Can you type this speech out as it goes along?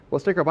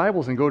Let's take our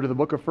Bibles and go to the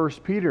book of 1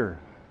 Peter.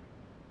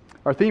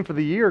 Our theme for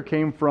the year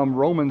came from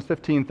Romans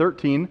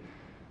 15:13,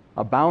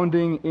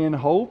 abounding in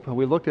hope.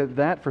 We looked at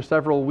that for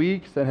several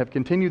weeks and have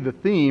continued the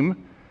theme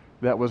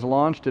that was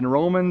launched in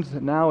Romans,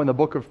 now in the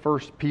book of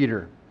 1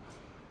 Peter.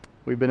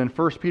 We've been in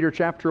 1 Peter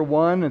chapter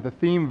 1, and the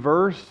theme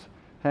verse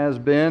has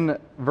been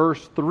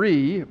verse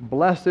 3,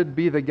 "Blessed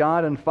be the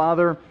God and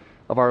Father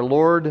of our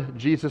Lord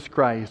Jesus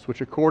Christ,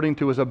 which according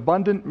to his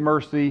abundant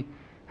mercy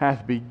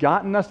hath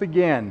begotten us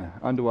again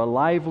unto a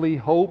lively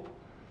hope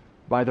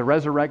by the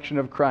resurrection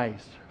of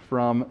Christ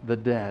from the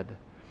dead."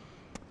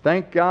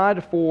 Thank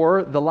God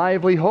for the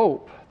lively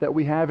hope that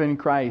we have in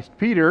Christ.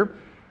 Peter,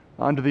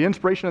 under the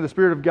inspiration of the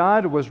Spirit of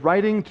God, was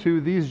writing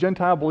to these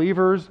Gentile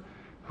believers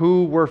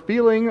who were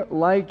feeling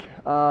like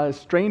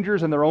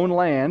strangers in their own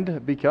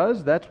land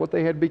because that's what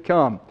they had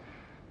become.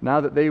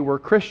 Now that they were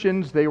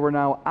Christians, they were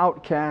now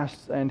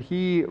outcasts, and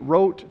he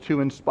wrote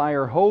to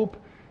inspire hope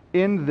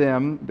in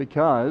them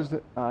because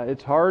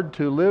it's hard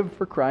to live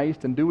for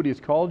Christ and do what he's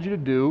called you to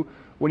do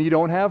when you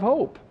don't have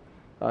hope.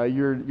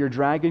 You're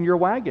dragging your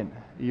wagon.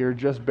 You're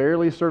just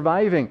barely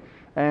surviving.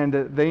 And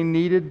they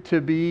needed to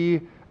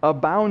be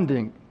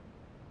abounding.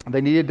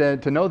 They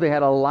needed to know they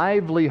had a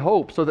lively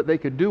hope so that they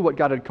could do what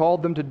God had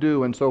called them to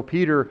do. And so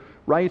Peter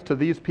writes to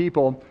these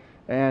people,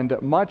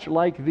 and much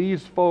like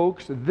these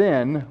folks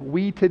then,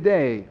 we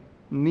today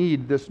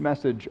need this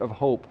message of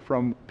hope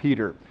from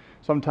Peter.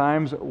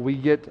 Sometimes we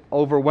get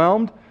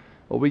overwhelmed,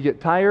 we get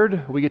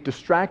tired, we get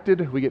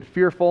distracted, we get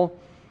fearful,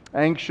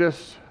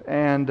 anxious,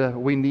 and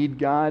we need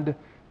God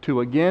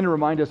to again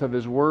remind us of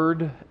his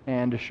word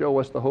and to show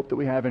us the hope that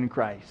we have in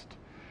Christ.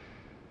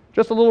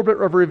 Just a little bit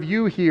of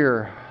review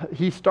here.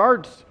 He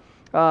starts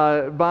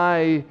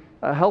by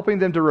helping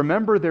them to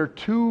remember their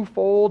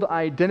twofold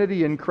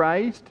identity in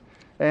Christ,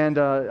 and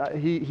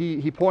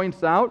he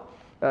points out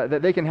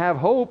that they can have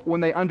hope when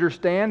they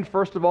understand,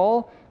 first of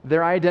all,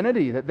 their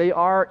identity, that they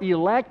are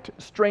elect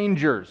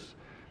strangers.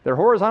 Their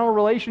horizontal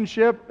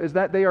relationship is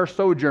that they are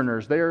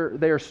sojourners. They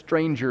are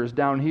strangers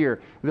down here.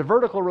 The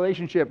vertical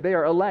relationship, they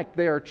are elect.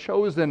 They are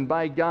chosen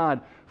by God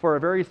for a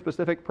very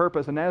specific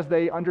purpose. And as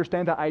they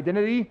understand that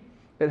identity,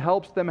 it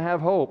helps them have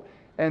hope.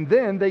 And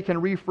then they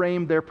can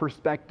reframe their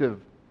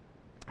perspective.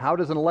 How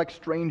does an elect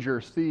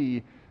stranger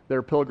see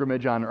their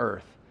pilgrimage on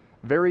earth?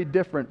 Very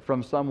different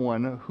from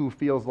someone who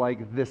feels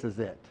like this is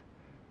it,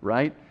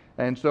 right?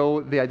 And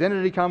so the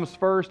identity comes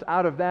first,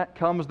 out of that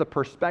comes the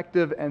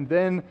perspective, and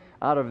then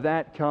out of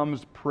that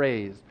comes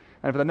praise.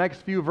 And for the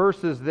next few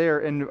verses there,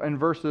 in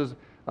verses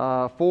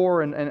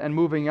 4 and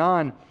moving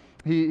on,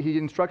 he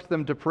instructs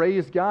them to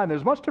praise God. And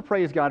there's much to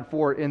praise God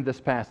for in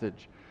this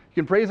passage. You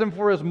can praise him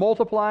for his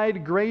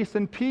multiplied grace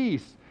and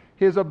peace,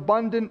 his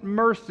abundant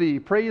mercy.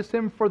 Praise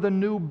him for the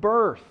new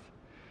birth.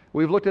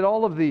 We've looked at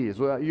all of these.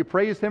 You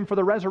praise him for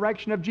the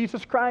resurrection of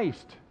Jesus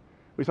Christ.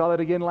 We saw that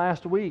again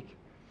last week.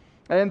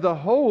 And the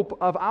hope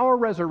of our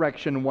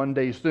resurrection one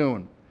day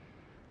soon.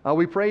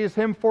 We praise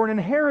him for an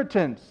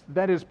inheritance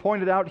that is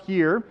pointed out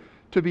here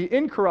to be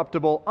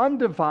incorruptible,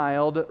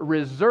 undefiled,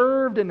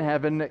 reserved in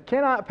heaven,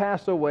 cannot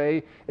pass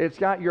away. It's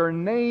got your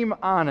name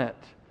on it.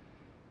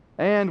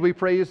 And we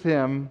praise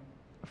him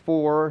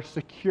for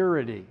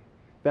security.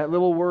 That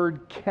little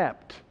word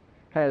kept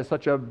has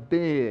such a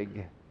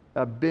big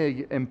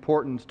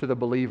importance to the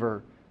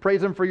believer.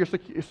 Praise him for your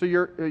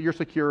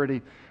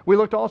security. We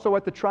looked also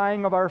at the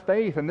trying of our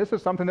faith, and this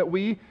is something that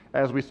we,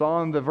 as we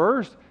saw in the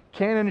verse,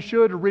 can and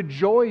should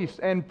rejoice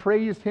and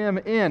praise him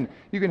in.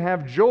 You can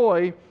have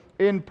joy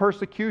in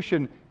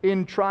persecution,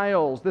 in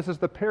trials. This is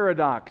the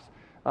paradox,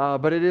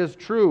 but it is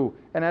true.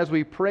 And as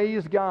we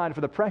praise God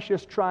for the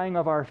precious trying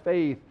of our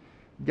faith,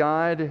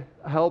 God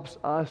helps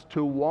us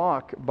to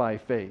walk by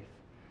faith.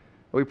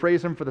 We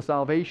praise him for the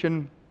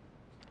salvation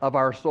of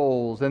our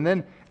souls. And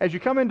then as you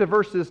come into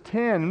verses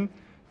 10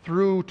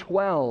 through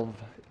 12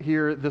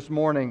 here this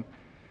morning,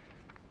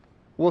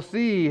 we'll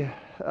see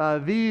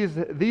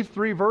these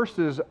three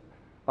verses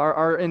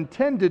are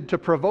intended to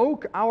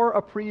provoke our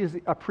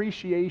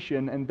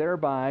appreciation and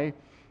thereby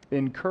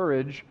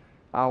encourage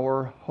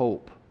our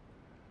hope.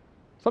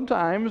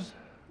 Sometimes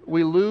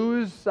we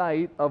lose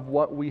sight of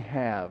what we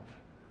have.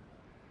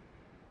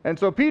 And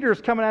so Peter's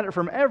coming at it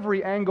from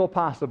every angle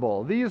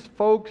possible. These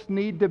folks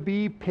need to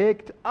be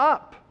picked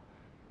up.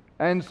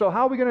 And so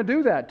how are we going to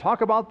do that?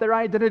 Talk about their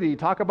identity,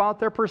 talk about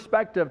their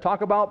perspective,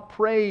 talk about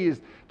praise,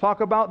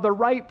 talk about the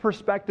right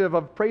perspective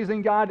of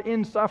praising God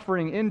in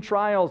suffering, in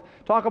trials,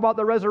 talk about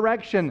the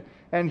resurrection.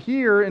 And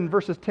here in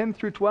verses 10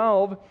 through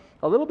 12,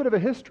 a little bit of a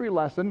history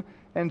lesson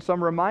and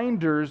some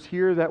reminders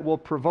here that will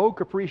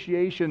provoke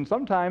appreciation.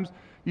 Sometimes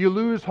you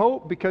lose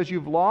hope because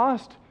you've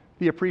lost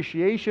the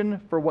appreciation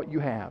for what you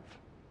have.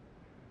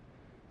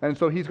 And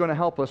so he's going to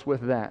help us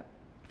with that.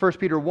 1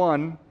 Peter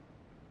 1,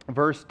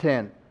 verse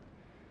 10.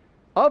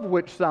 Of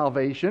which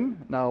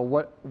salvation, now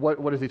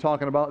what is he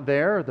talking about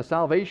there? The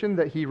salvation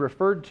that he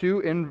referred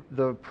to in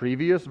the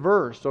previous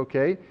verse,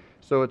 okay?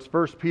 So it's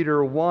 1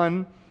 Peter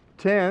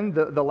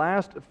 1:10. The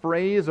last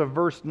phrase of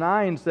verse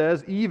 9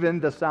 says, even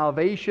the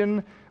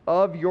salvation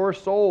of your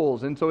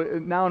souls. And so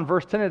now in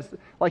verse 10, it's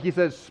like he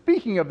says,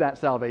 speaking of that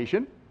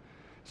salvation,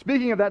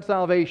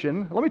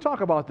 let me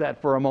talk about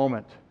that for a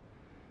moment.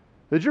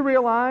 Did you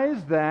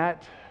realize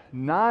that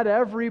not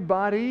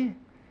everybody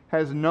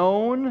has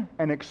known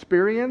and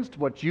experienced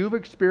what you've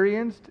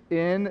experienced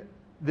in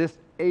this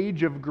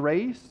age of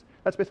grace?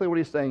 That's basically what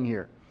he's saying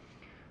here.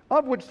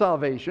 Of which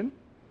salvation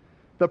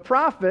the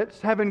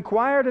prophets have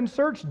inquired and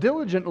searched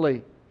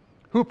diligently,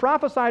 who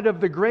prophesied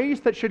of the grace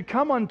that should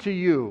come unto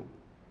you,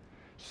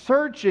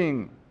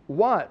 searching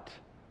what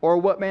or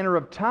what manner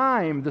of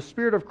time the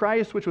Spirit of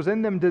Christ which was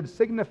in them did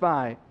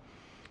signify,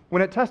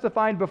 when it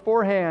testified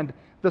beforehand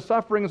the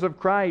sufferings of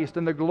Christ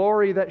and the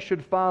glory that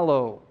should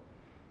follow,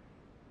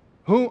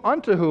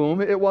 unto whom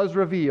it was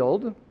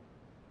revealed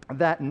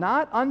that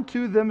not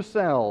unto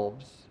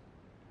themselves,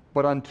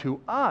 but unto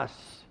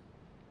us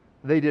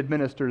they did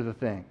minister the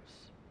things,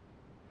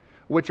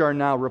 which are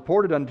now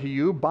reported unto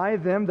you by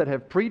them that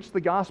have preached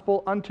the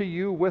gospel unto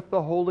you with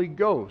the Holy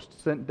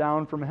Ghost sent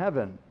down from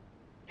heaven,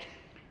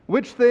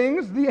 which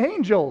things the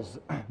angels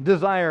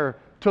desire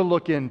to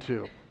look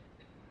into.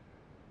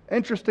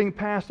 Interesting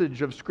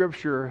passage of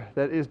Scripture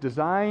that is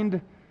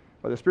designed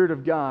by the Spirit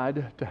of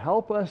God to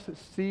help us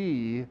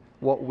see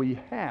what we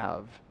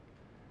have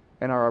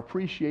and our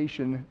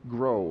appreciation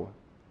grow.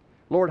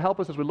 Lord, help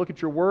us as we look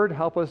at your word.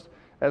 Help us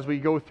as we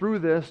go through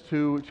this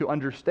to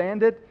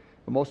understand it,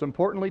 but most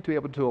importantly, to be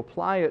able to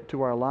apply it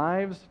to our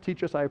lives.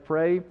 Teach us, I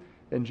pray,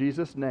 in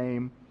Jesus'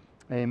 name,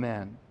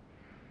 amen.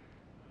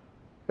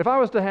 If I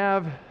was to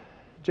have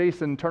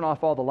Jason turn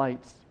off all the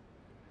lights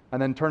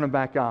and then turn them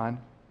back on,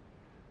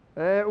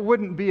 it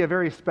wouldn't be a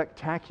very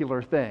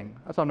spectacular thing.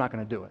 That's why I'm not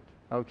going to do it.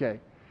 Okay.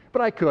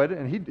 But I could,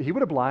 and he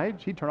would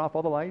oblige. He'd turn off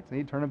all the lights, and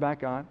he'd turn them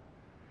back on.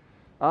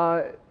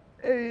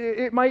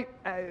 It might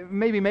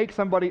maybe make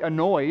somebody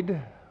annoyed.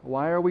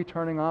 Why are we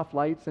turning off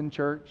lights in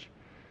church?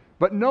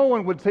 But no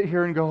one would sit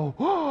here and go,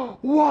 oh,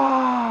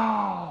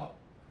 wow!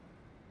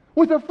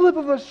 With a flip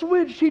of a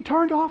switch, he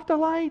turned off the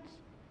lights.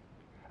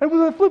 And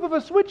with a flip of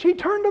a switch, he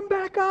turned them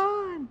back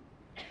on.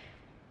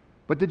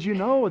 But did you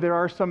know there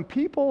are some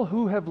people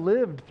who have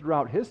lived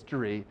throughout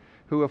history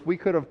who, if we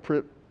could have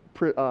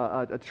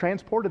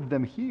transported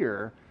them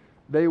here,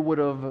 they would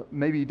have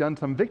maybe done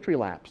some victory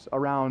laps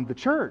around the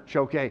church,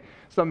 okay?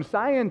 Some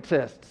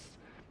scientists,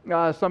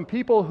 some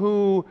people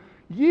who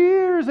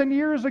years and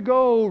years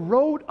ago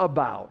wrote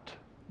about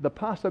the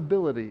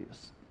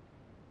possibilities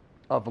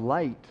of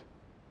light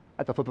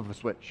at the flip of a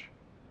switch.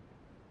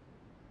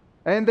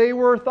 And they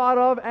were thought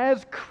of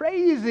as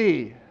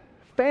crazy,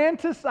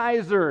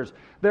 fantasizers.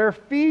 Their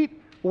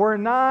feet were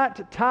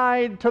not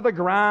tied to the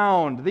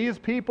ground. These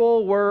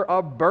people were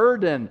a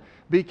burden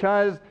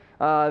because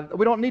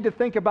we don't need to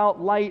think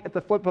about light at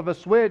the flip of a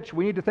switch.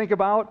 We need to think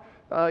about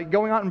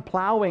going out and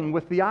plowing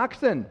with the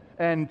oxen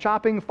and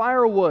chopping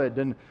firewood.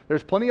 And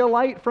there's plenty of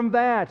light from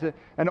that,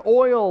 and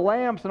oil,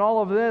 lamps, and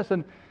all of this.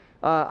 And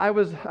I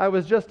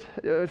was just,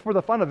 for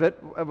the fun of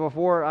it,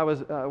 when I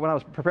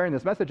was preparing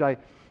this message,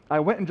 I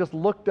went and just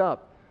looked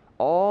up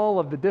all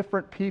of the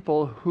different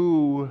people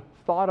who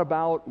thought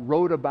about,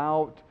 wrote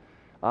about,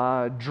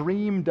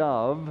 dreamed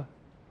of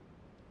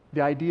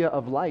the idea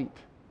of light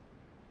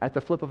at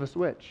the flip of a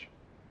switch.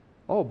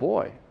 Oh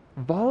boy,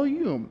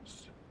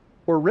 volumes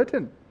were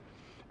written.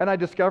 And I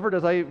discovered,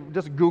 as I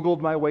just Googled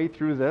my way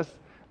through this,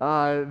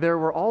 there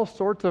were all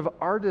sorts of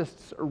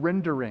artists'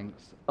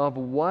 renderings of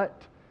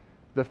what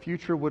the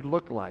future would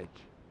look like.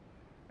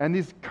 And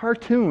these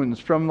cartoons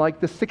from like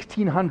the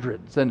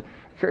 1600s and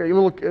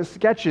little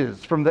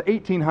sketches from the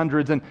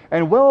 1800s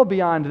and well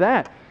beyond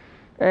that.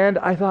 And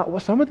I thought, well,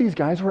 some of these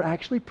guys were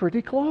actually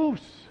pretty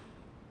close.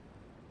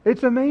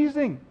 It's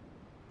amazing.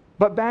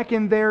 But back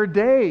in their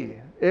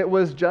day, it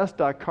was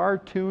just a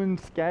cartoon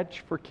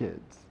sketch for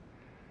kids.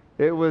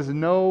 It was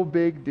no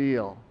big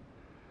deal.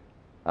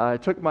 I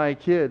took my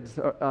kids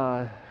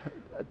to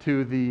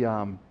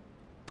the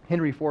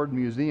Henry Ford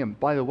Museum.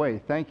 By the way,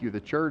 thank you,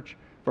 the church,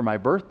 for my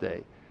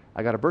birthday.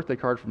 I got a birthday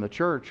card from the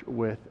church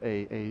with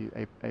a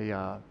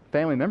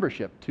family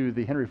membership to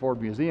the Henry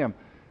Ford Museum,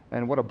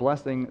 and what a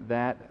blessing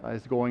that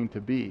is going to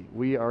be.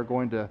 We are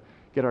going to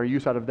get our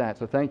use out of that,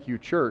 so thank you,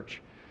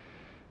 church.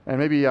 And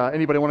maybe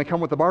anybody want to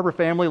come with the Barber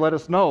family, let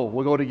us know.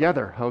 We'll go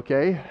together,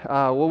 okay?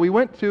 Well, we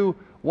went to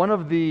one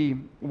of the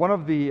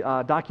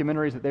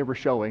documentaries that they were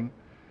showing,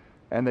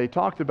 and they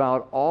talked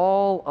about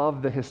all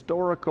of the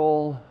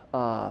historical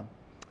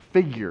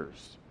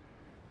figures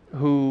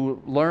who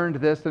learned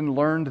this and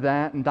learned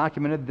that and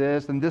documented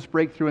this and this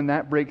breakthrough and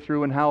that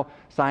breakthrough, and how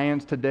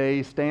science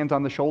today stands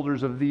on the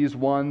shoulders of these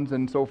ones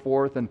and so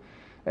forth.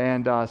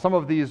 And some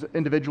of these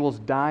individuals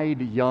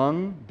died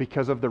young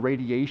because of the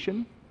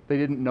radiation. They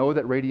didn't know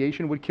that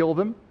radiation would kill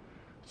them.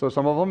 So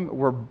some of them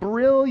were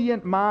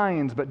brilliant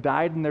minds but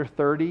died in their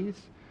 30s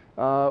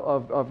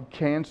of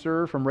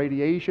cancer from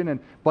radiation.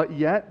 But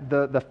yet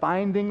the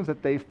findings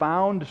that they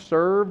found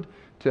served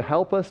to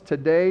help us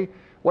today.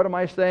 What am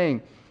I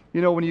saying?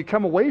 You know, when you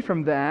come away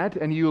from that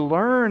and you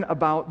learn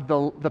about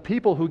the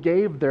people who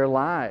gave their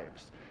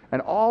lives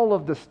and all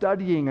of the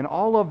studying and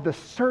all of the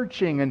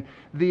searching and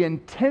the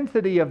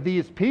intensity of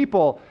these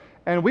people.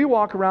 And we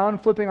walk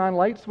around flipping on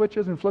light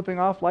switches and flipping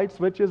off light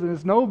switches, and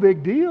it's no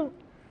big deal.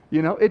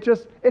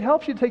 It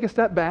helps you take a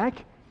step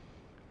back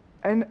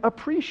and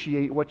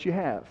appreciate what you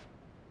have.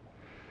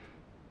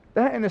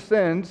 That, in a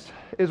sense,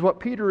 is what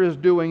Peter is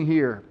doing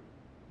here.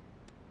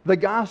 The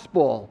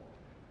gospel,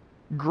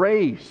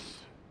 grace,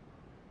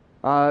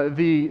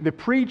 the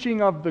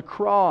preaching of the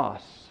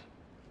cross,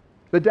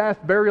 the death,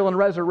 burial, and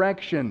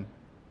resurrection,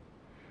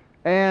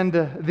 and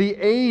the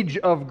age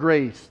of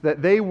grace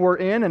that they were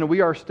in and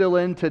we are still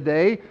in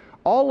today,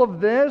 all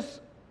of this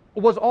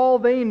was all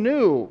they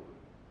knew.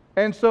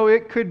 And so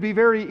it could be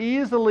very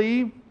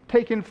easily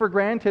taken for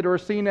granted or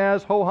seen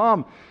as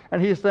ho-hum.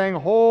 And he's saying,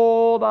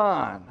 hold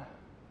on.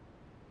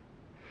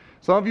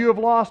 Some of you have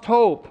lost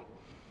hope.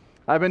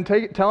 I've been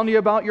telling you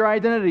about your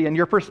identity and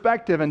your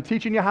perspective and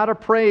teaching you how to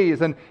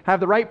praise and have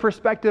the right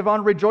perspective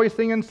on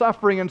rejoicing and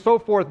suffering and so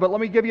forth. But let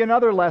me give you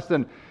another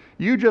lesson.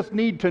 You just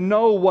need to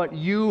know what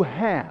you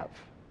have.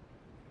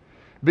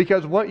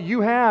 Because what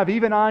you have,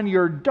 even on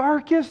your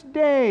darkest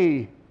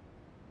day,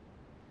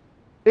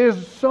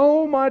 is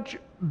so much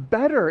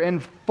better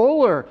and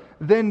fuller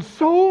than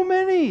so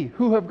many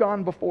who have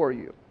gone before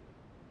you.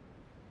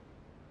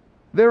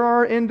 There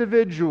are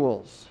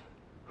individuals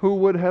who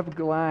would have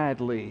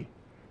gladly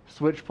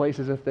switched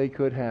places if they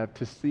could have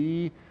to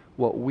see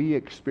what we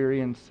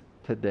experience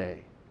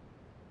today.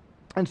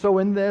 And so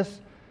in this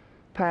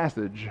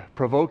passage,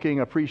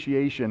 provoking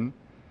appreciation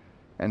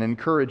and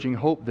encouraging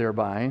hope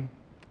thereby,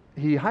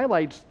 he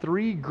highlights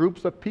three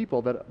groups of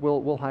people that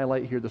we'll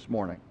highlight here this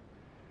morning.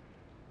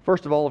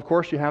 First of all, of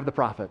course, you have the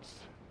prophets.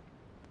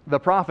 The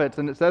prophets,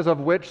 and it says of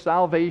which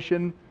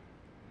salvation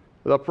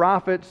the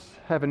prophets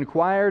have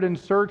inquired and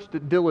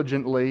searched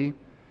diligently,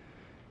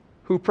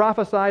 who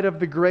prophesied of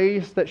the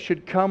grace that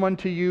should come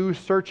unto you,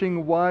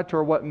 searching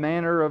what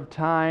manner of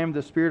time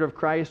the Spirit of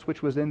Christ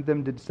which was in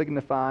them did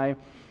signify,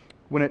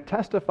 when it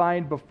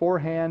testified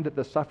beforehand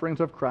the sufferings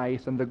of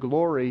Christ and the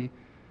glory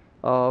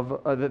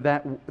of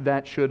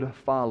that should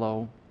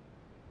follow.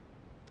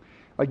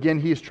 Again,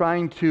 he's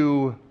trying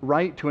to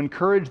write to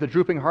encourage the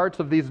drooping hearts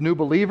of these new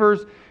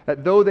believers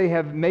that though they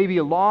have maybe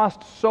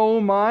lost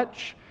so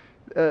much,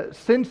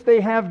 since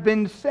they have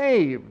been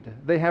saved,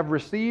 they have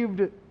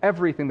received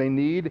everything they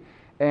need,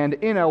 and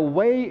in a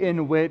way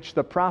in which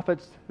the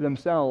prophets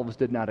themselves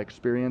did not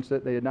experience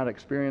it. They did not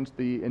experience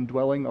the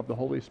indwelling of the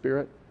Holy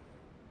Spirit.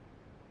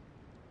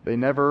 They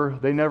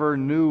never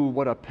knew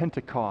what a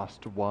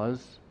Pentecost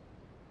was.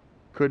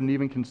 Couldn't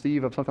even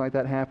conceive of something like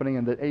that happening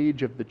in the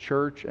age of the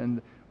church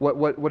and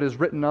what is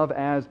written of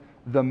as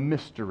the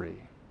mystery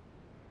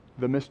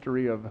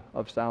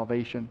of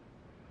salvation.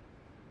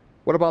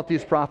 What about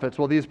these prophets?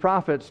 Well, these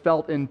prophets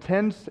felt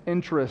intense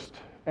interest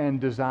and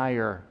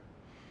desire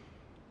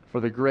for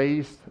the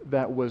grace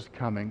that was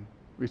coming.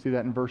 We see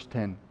that in verse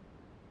 10.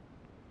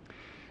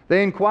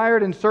 They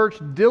inquired and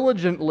searched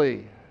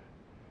diligently,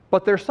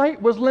 but their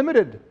sight was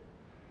limited.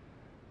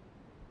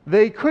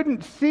 They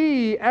couldn't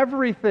see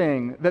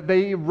everything that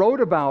they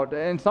wrote about,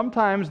 and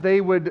sometimes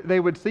they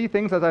would see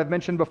things, as I've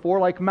mentioned before,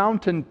 like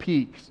mountain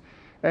peaks.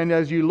 And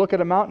as you look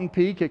at a mountain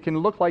peak, it can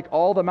look like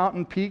all the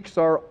mountain peaks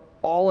are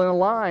all in a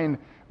line.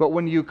 But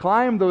when you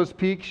climb those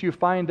peaks, you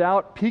find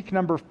out peak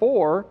number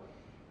 4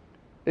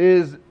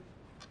 is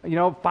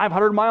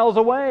 500 miles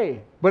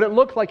away, but it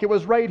looked like it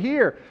was right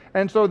here.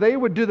 And so they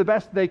would do the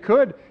best they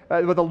could.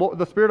 But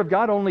the Spirit of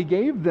God only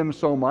gave them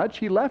so much.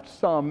 He left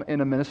some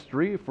in a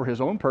ministry for His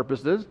own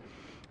purposes.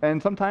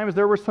 And sometimes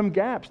there were some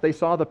gaps. They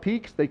saw the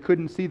peaks. They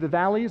couldn't see the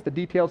valleys, the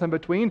details in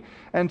between.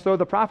 And so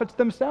the prophets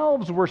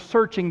themselves were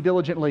searching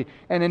diligently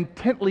and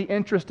intently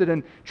interested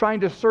in trying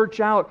to search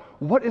out,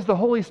 what is the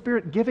Holy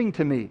Spirit giving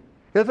to me?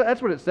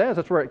 That's what it says.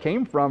 That's where it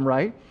came from,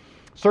 right?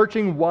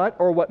 Searching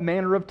what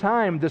manner of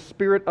time the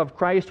Spirit of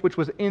Christ which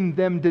was in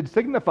them did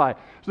signify.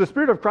 So the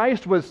Spirit of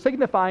Christ was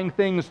signifying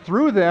things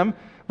through them,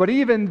 but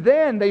even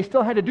then they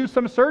still had to do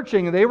some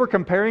searching. They were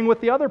comparing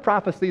with the other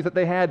prophecies that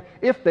they had,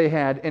 if they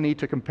had any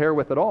to compare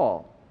with at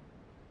all.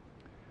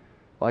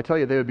 Well, I tell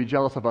you, they would be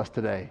jealous of us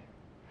today.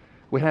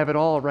 We have it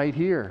all right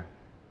here.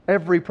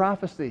 Every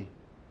prophecy.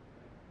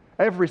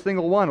 Every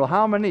single one. Well,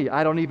 how many?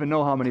 I don't even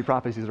know how many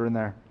prophecies are in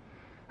there.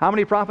 How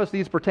many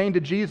prophecies pertain to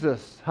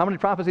Jesus? How many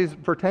prophecies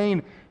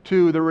pertain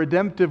to the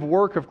redemptive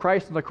work of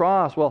Christ on the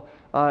cross? Well,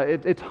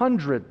 it's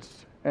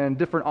hundreds, and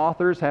different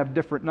authors have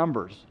different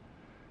numbers,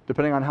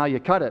 depending on how you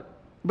cut it.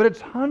 But it's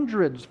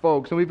hundreds,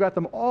 folks, and we've got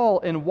them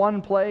all in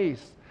one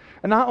place.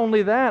 And not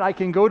only that, I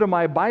can go to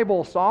my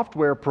Bible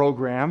software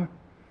program,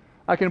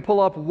 I can pull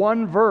up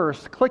one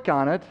verse, click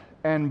on it,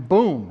 and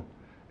boom,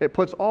 it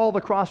puts all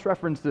the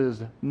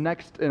cross-references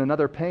next in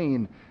another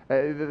pane.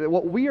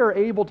 What we are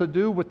able to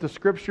do with the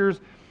Scriptures,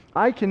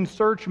 I can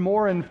search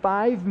more in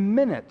 5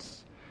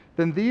 minutes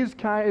than these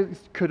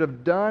guys could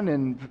have done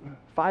in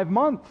 5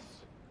 months.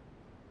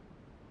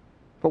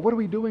 But what are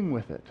we doing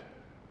with it?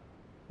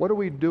 What are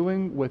we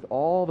doing with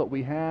all that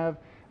we have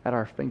at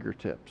our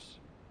fingertips?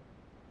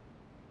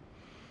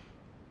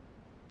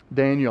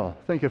 Daniel,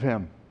 think of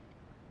him.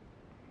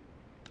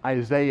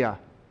 Isaiah,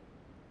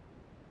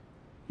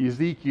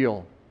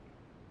 Ezekiel,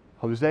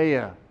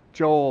 Hosea,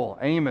 Joel,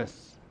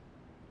 Amos,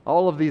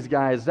 all of these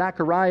guys,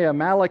 Zechariah,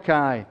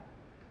 Malachi,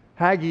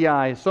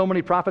 Haggai, so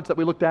many prophets that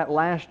we looked at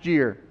last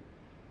year,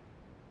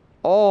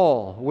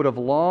 all would have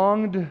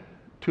longed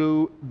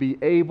to be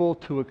able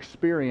to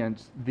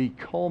experience the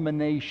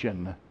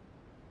culmination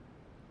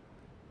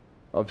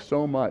of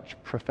so much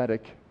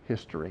prophetic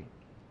history.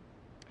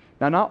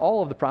 Now, not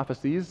all of the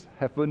prophecies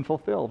have been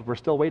fulfilled. We're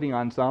still waiting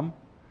on some,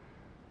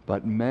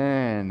 but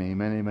many,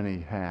 many,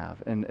 many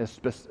have. And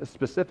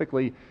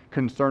specifically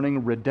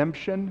concerning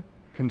redemption,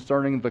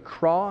 concerning the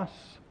cross,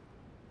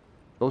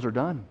 those are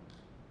done.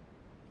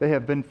 They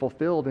have been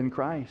fulfilled in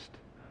Christ.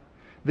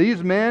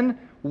 These men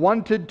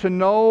wanted to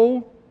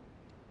know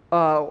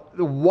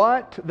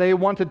what, they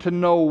wanted to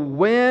know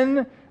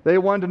when, they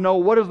wanted to know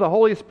what is the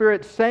Holy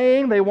Spirit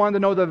saying, they wanted to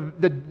know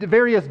the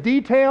various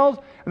details,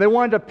 and they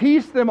wanted to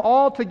piece them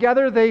all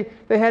together. They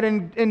had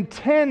an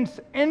intense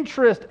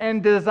interest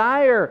and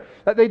desire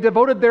that they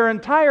devoted their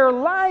entire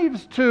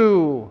lives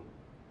to.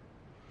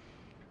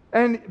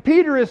 And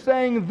Peter is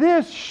saying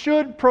this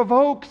should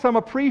provoke some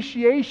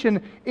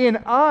appreciation in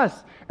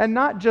us. And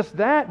not just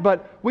that,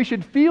 but we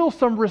should feel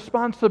some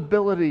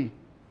responsibility.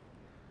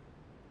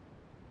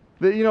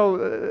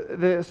 So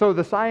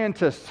the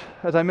scientists,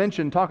 as I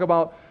mentioned, talk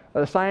about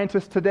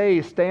scientists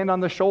today stand on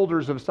the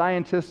shoulders of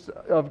scientists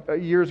of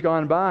years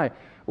gone by.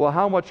 Well,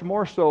 how much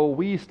more so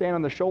we stand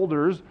on the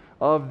shoulders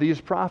of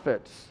these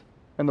prophets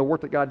and the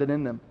work that God did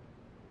in them.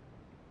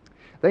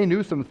 They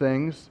knew some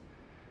things.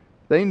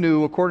 They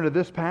knew, according to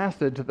this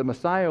passage, that the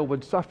Messiah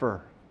would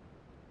suffer.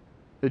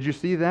 Did you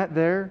see that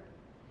there?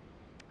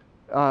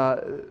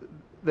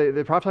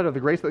 They prophesied of the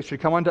grace that should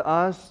come unto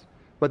us,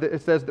 but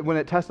it says that when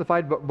it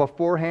testified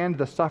beforehand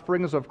the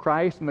sufferings of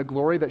Christ and the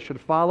glory that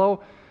should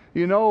follow.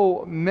 You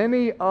know,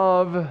 many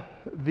of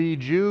the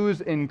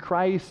Jews in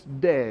Christ's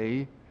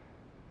day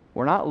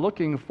were not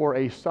looking for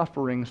a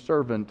suffering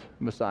servant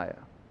Messiah.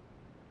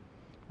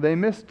 They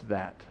missed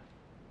that.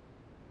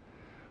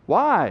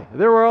 Why?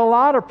 There were a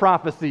lot of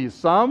prophecies,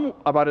 some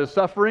about his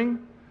suffering,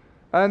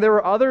 and there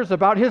were others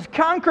about his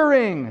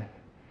conquering.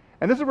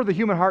 And this is where the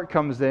human heart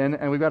comes in,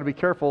 and we've got to be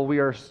careful. We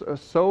are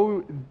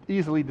so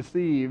easily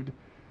deceived.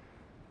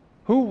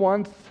 Who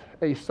wants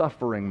a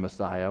suffering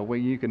Messiah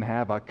when you can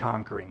have a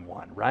conquering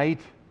one, right?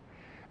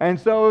 And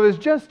so it was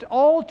just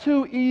all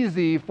too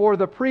easy for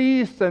the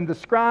priests and the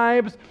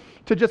scribes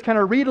to just kind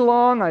of read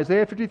along,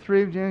 Isaiah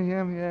 53,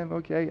 yeah,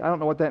 okay, I don't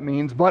know what that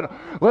means, but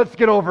let's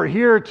get over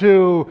here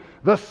to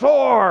the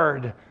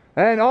sword,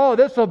 and oh,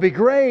 this will be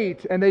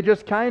great. And they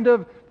just kind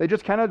of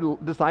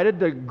decided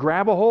to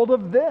grab a hold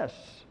of this.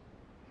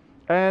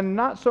 And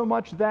not so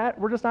much that,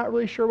 we're just not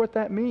really sure what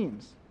that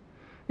means.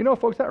 You know,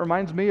 folks, that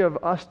reminds me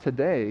of us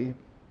today.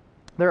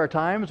 There are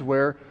times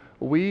where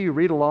we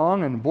read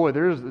along and boy,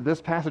 there's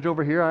this passage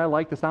over here, I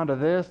like the sound of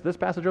this. This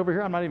passage over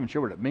here, I'm not even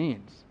sure what it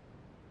means.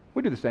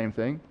 We do the same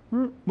thing.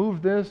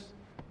 Move this,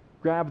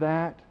 grab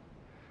that.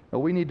 But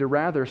we need to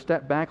rather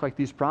step back like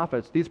these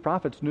prophets. These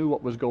prophets knew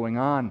what was going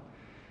on.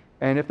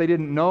 And if they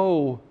didn't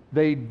know,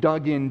 they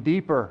dug in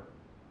deeper.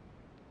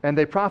 And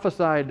they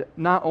prophesied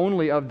not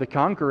only of the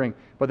conquering,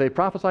 but they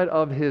prophesied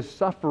of his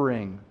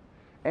suffering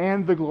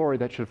and the glory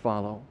that should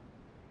follow.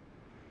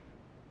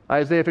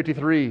 Isaiah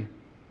 53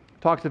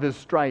 talks of his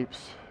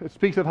stripes. It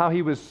speaks of how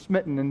he was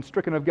smitten and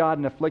stricken of God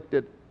and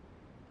afflicted.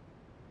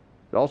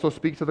 It also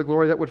speaks of the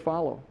glory that would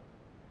follow.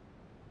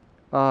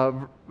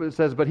 It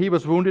says, but he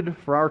was wounded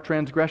for our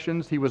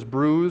transgressions, he was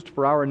bruised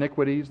for our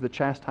iniquities, the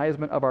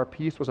chastisement of our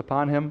peace was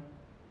upon him,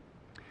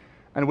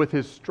 and with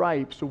his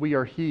stripes we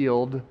are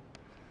healed.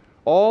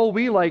 All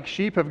we like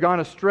sheep have gone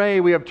astray,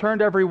 we have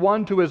turned every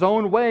one to his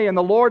own way, and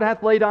the Lord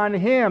hath laid on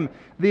him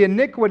the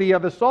iniquity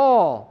of us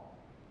all.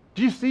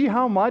 Do you see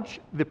how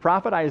much the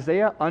prophet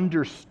Isaiah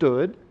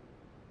understood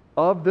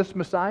of this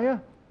Messiah?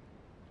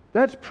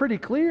 That's pretty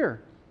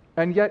clear.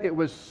 And yet it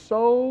was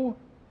so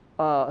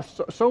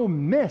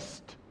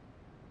missed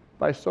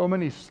by so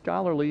many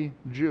scholarly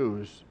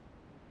Jews.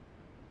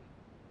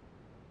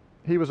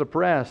 He was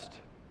oppressed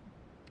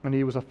and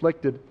he was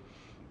afflicted.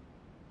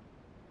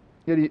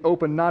 Yet he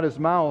opened not his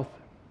mouth.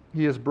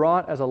 He is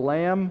brought as a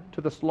lamb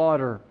to the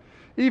slaughter.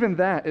 Even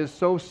that is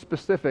so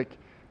specific.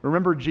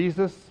 Remember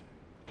Jesus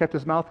kept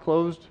his mouth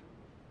closed?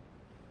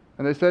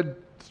 And they said,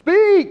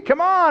 speak,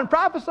 come on,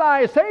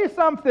 prophesy, say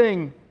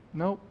something.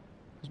 Nope,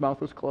 his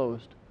mouth was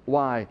closed.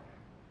 Why?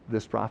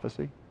 This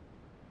prophecy.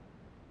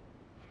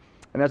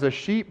 And as a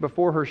sheep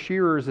before her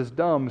shearers is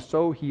dumb,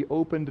 so he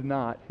opened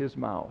not his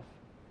mouth.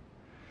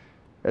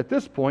 At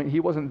this point, he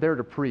wasn't there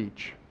to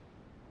preach.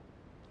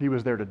 He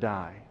was there to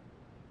die.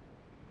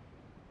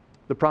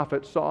 The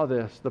prophets saw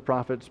this. The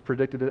prophets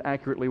predicted it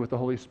accurately with the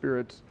Holy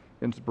Spirit's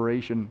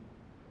inspiration.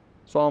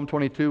 Psalm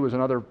 22 is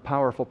another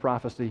powerful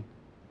prophecy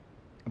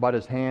about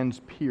his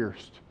hands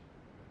pierced,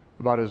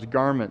 about his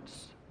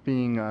garments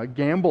being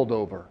gambled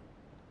over.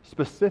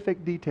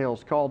 Specific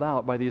details called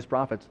out by these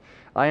prophets.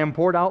 I am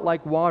poured out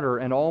like water,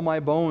 and all my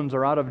bones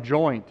are out of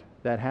joint.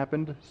 That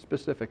happened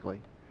specifically.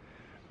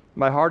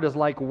 My heart is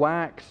like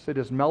wax, it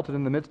is melted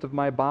in the midst of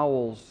my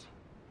bowels.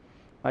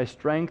 My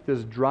strength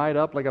is dried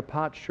up like a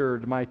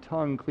potsherd, my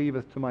tongue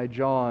cleaveth to my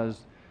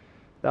jaws.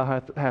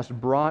 Thou hast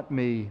brought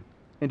me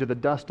into the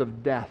dust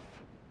of death.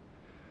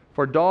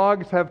 For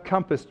dogs have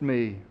compassed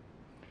me,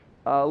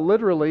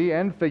 literally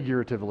and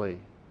figuratively.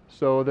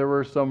 So there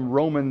were some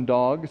Roman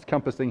dogs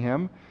compassing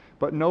him,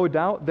 but no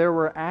doubt there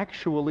were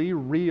actually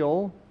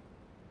real,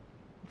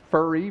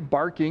 furry,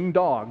 barking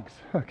dogs,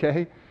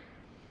 okay?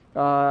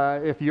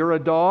 If you're a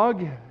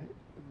dog,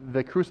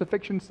 the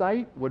crucifixion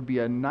site would be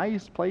a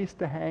nice place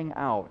to hang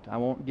out. I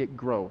won't get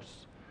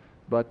gross.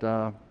 But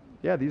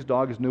yeah, these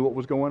dogs knew what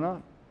was going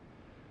on.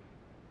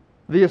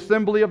 The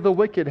assembly of the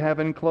wicked have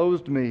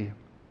enclosed me.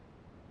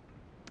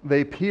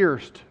 They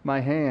pierced my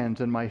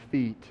hands and my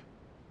feet.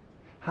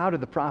 How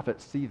did the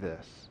prophet see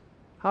this?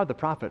 How did the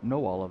prophet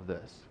know all of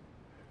this?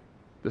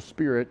 The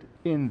Spirit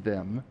in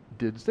them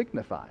did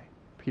signify,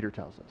 Peter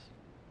tells us.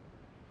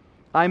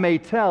 I may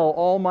tell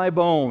all my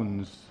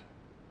bones.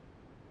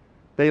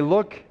 They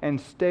look and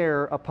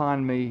stare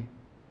upon me.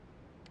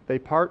 They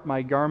part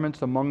my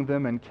garments among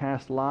them and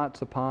cast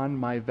lots upon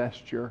my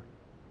vesture.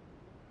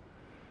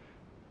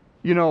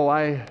 You know,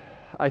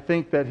 I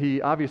think that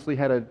he obviously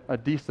had a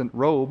decent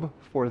robe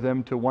for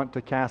them to want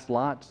to cast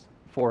lots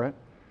for it.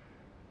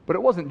 But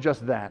it wasn't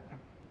just that.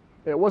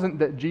 It wasn't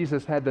that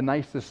Jesus had the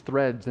nicest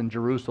threads in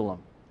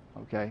Jerusalem,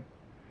 okay?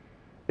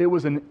 It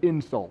was an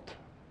insult.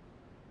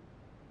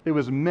 It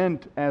was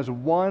meant as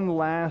one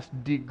last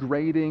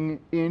degrading,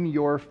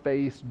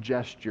 in-your-face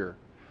gesture.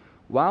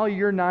 While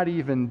you're not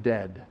even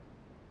dead,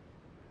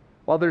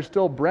 while there's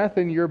still breath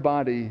in your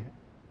body,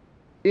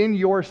 in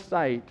your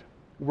sight,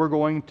 we're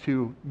going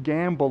to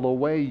gamble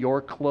away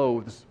your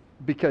clothes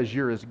because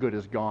you're as good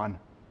as gone.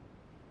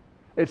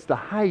 It's the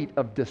height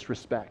of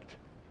disrespect.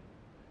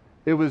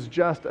 It was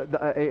just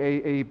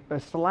a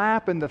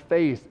slap in the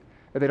face.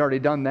 They'd already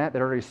done that.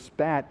 They'd already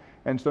spat.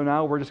 And so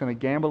now we're just going to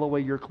gamble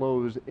away your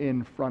clothes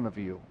in front of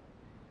you.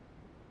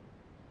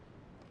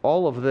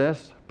 All of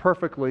this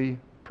perfectly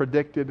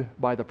predicted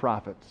by the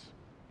prophets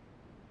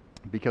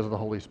because of the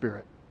Holy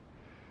Spirit.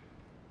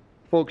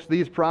 Folks,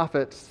 these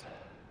prophets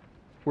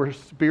were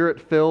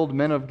Spirit-filled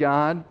men of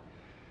God.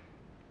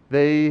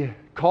 They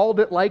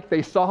called it like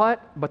they saw it,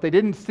 but they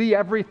didn't see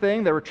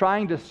everything. They were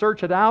trying to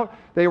search it out.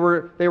 They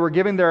were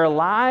giving their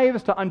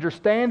lives to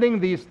understanding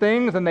these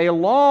things, and they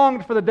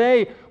longed for the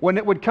day when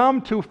it would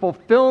come to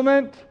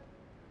fulfillment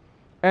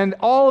and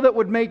all of it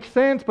would make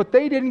sense, but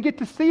they didn't get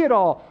to see it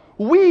all.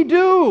 We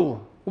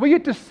do. We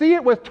get to see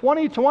it with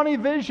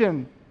 20/20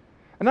 vision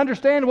and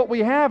understand what we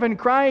have in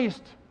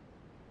Christ.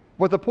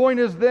 But the point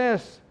is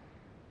this: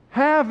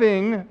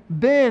 having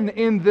been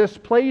in this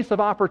place of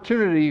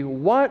opportunity,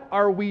 what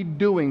are we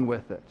doing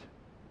with it?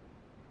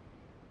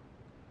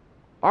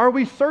 Are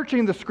we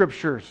searching the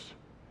Scriptures?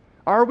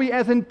 Are we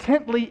as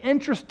intently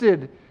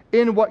interested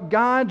in what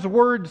God's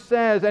Word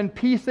says and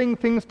piecing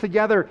things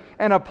together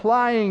and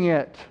applying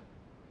it?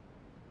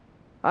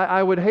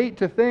 I would hate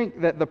to think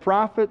that the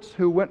prophets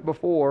who went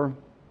before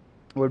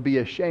would be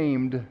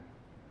ashamed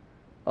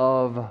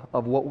of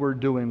what we're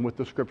doing with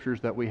the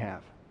Scriptures that we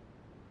have.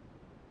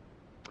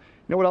 You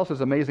know what else is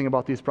amazing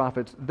about these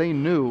prophets? They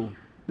knew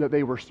that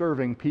they were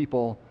serving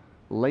people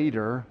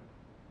later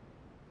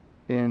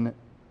in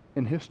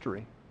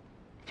history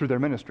through their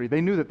ministry.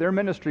 They knew that their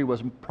ministry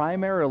was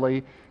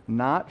primarily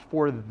not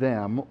for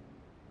them.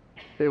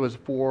 It was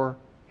for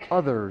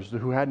others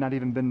who had not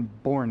even been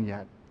born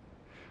yet.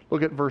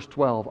 Look at verse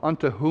 12.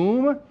 Unto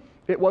whom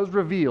it was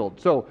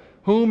revealed. So,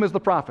 whom is the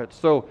prophets?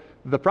 So,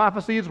 the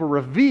prophecies were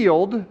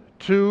revealed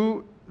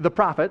to the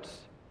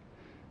prophets,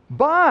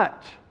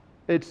 but,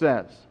 it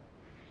says,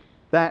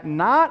 that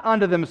not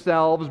unto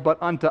themselves, but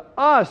unto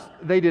us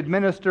they did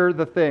minister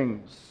the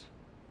things.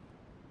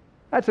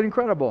 That's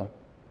incredible.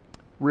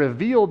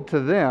 Revealed to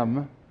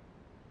them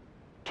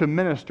to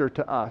minister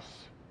to us.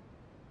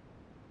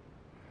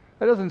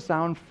 That doesn't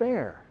sound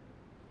fair.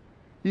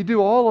 You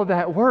do all of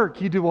that work,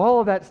 you do all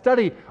of that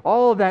study,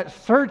 all of that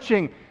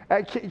searching.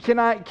 Can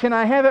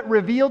I have it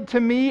revealed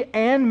to me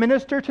and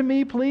minister to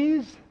me,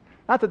 please?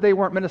 Not that they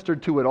weren't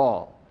ministered to at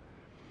all.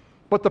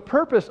 But the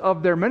purpose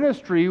of their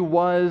ministry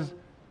was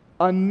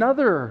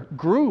another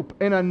group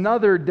in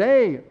another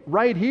day,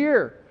 right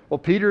here. Well,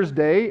 Peter's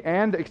day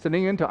and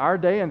extending into our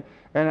day, and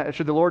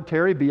should the Lord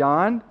tarry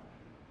beyond.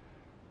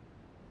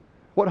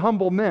 What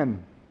humble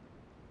men,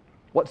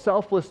 what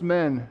selfless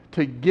men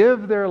to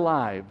give their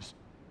lives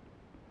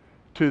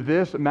to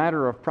this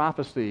matter of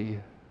prophecy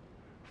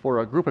for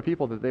a group of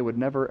people that they would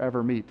never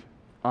ever meet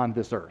on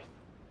this earth.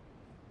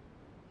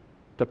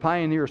 To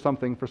pioneer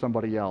something for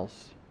somebody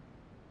else.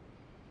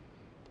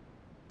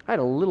 I had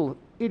a little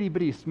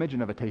itty-bitty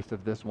smidgen of a taste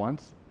of this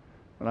once.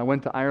 When I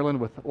went to Ireland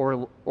with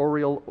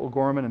Oriel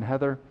O'Gorman and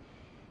Heather,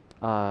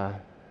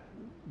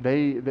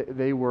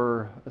 they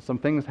were, some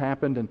things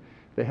happened and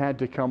they had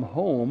to come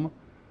home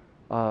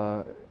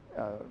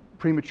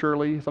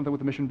prematurely, something with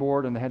the mission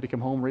board, and they had to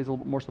come home, raise a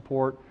little bit more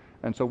support.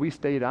 And so we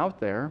stayed out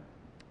there,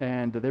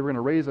 and they were going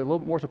to raise a little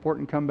bit more support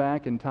and come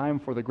back in time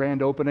for the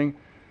grand opening.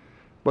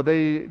 But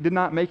they did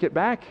not make it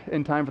back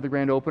in time for the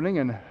grand opening,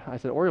 and I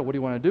said, Oriel, what do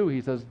you want to do?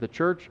 He says, the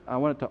church, I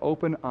want it to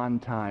open on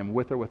time,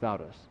 with or without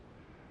us.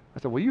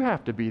 I said, well, you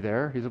have to be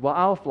there. He said, well,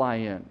 I'll fly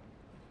in.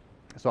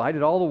 So I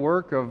did all the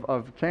work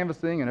of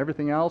canvassing and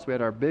everything else. We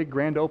had our big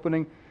grand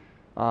opening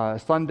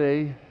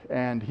Sunday,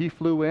 and he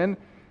flew in,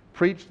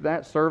 preached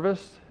that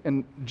service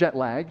in jet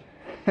lag,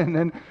 and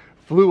then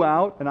flew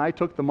out, and I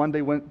took the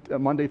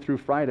Monday through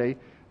Friday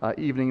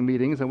evening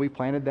meetings, and we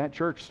planted that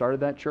church,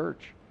 started that church.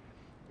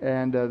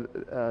 And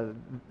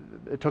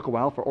it took a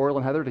while for Oriel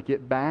and Heather to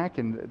get back,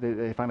 and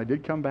they finally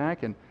did come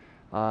back. And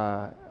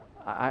I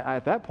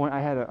at that point, I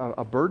had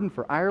a burden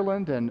for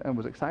Ireland and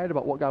was excited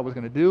about what God was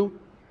going to do.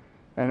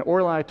 And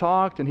Oriel and I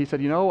talked, and he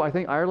said, I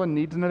think Ireland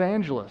needs an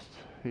evangelist.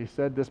 He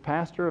said, this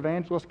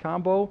pastor-evangelist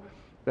combo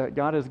that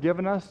God has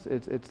given us,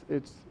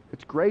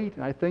 it's great,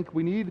 and I think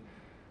we need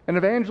an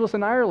evangelist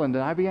in Ireland.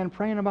 And I began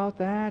praying about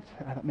that.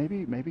 I thought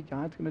maybe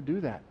God's going to do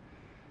that.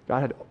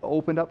 God had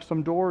opened up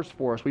some doors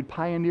for us. We'd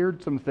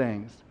pioneered some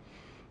things.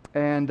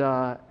 And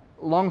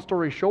long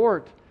story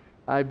short,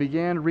 I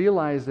began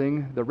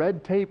realizing the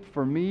red tape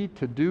for me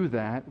to do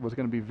that was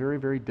going to be very,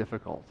 very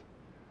difficult.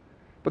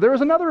 But there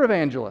was another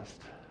evangelist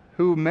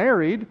who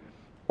married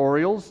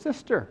Oriel's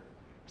sister.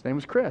 His name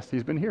was Chris.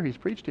 He's been here. He's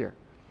preached here.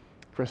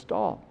 Chris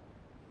Dahl.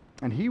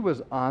 And he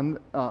was on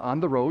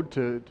the road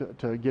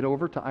to get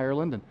over to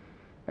Ireland.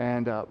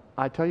 And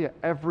I tell you,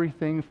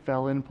 everything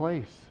fell in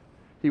place.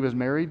 He was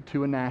married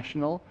to a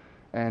national,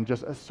 and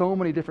just so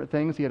many different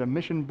things. He had a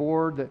mission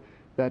board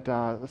that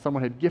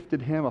someone had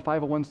gifted him, a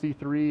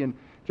 501c3, and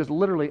just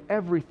literally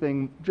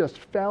everything just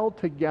fell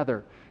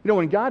together.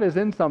 When God is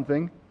in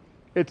something,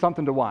 it's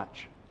something to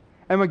watch.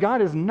 And when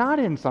God is not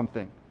in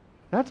something,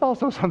 that's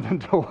also something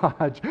to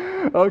watch,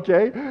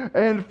 okay?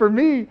 And for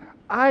me,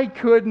 I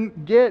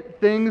couldn't get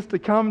things to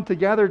come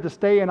together to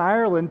stay in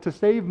Ireland to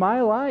save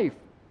my life.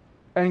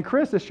 And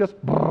Chris is just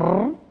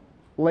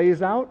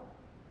lays out.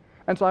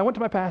 And so I went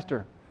to my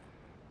pastor,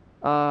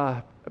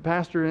 in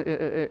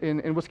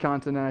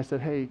Wisconsin, and I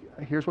said, hey,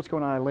 here's what's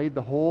going on. I laid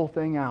the whole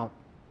thing out.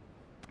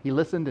 He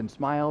listened and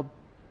smiled,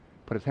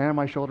 put his hand on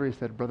my shoulder. He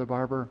said, Brother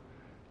Barber,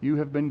 you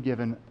have been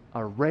given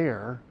a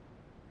rare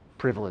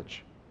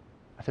privilege.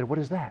 I said, what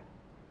is that?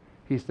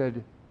 He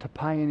said, to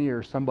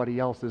pioneer somebody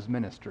else's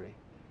ministry.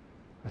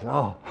 I said,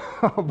 oh,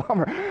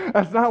 bummer.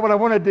 That's not what I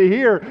wanted to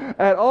hear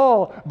at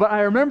all. But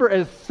I remember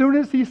as soon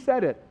as he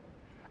said it,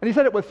 and he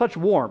said it with such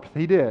warmth,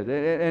 he did.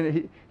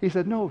 And he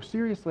said, no,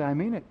 seriously, I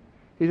mean it.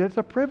 He said, it's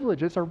a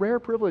privilege. It's a rare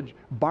privilege.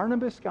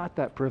 Barnabas got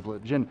that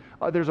privilege. And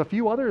there's a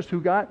few others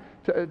who got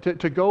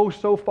to go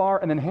so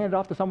far and then hand it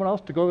off to someone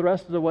else to go the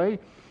rest of the way.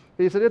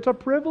 He said, it's a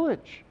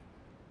privilege.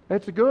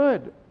 It's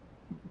good.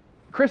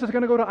 Chris is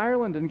going to go to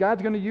Ireland, and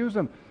God's going to use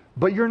him.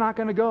 But you're not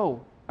going to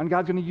go, and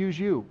God's going to use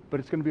you. But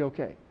it's going to be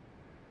okay.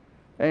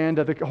 And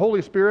the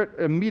Holy Spirit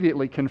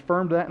immediately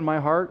confirmed that in my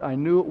heart. I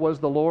knew it was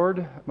the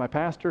Lord. My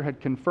pastor had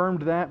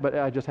confirmed that, but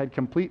I just had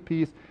complete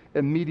peace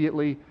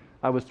immediately.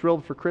 I was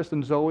thrilled for Chris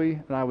and Zoe,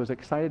 and I was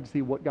excited to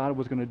see what God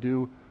was going to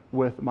do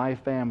with my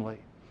family.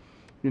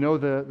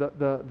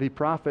 The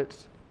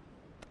prophets,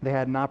 they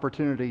had an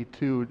opportunity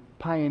to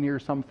pioneer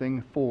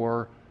something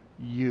for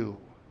you.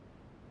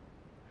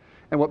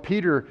 And what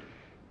Peter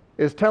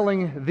is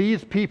telling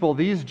these people,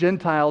 these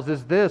Gentiles,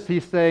 is this.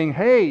 He's saying,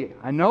 hey,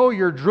 I know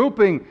you're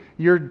drooping,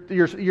 you're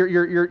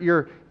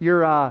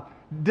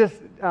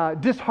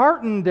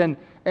disheartened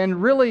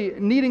and really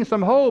needing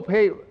some hope.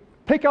 Hey,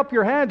 pick up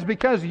your heads,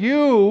 because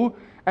you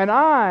and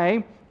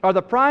I are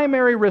the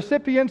primary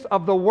recipients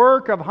of the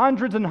work of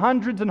hundreds and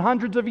hundreds and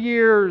hundreds of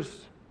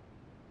years.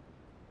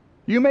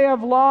 You may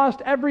have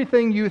lost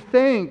everything you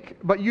think,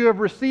 but you have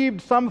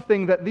received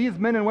something that these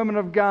men and women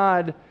of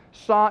God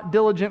sought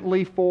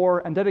diligently for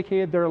and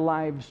dedicated their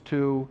lives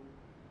to.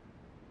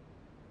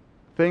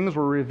 Things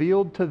were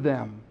revealed to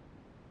them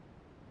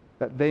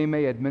that they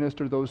may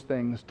administer those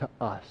things to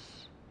us.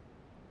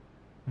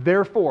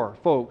 Therefore,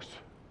 folks,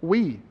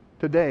 we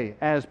today,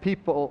 as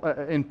people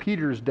in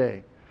Peter's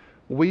day,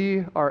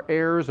 we are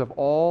heirs of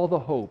all the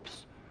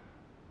hopes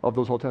of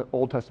those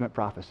Old Testament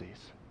prophecies.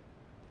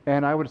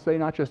 And I would say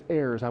not just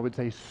heirs, I would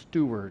say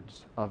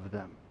stewards of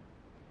them.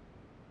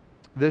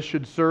 This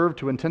should serve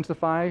to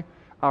intensify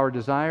our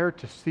desire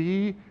to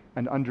see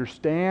and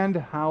understand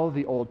how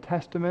the Old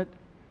Testament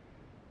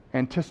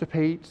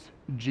anticipates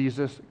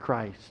Jesus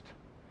Christ.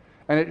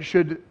 And it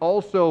should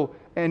also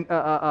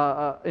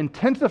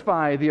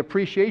intensify the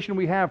appreciation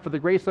we have for the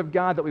grace of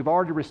God that we've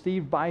already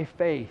received by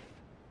faith.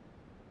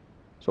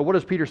 So what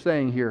is Peter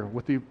saying here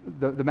with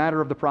the matter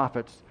of the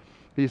prophets?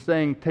 He's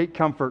saying, take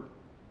comfort.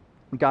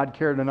 God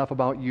cared enough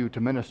about you to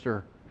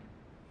minister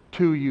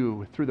to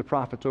you through the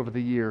prophets over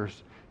the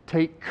years.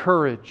 Take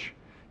courage.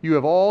 You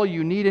have all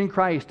you need in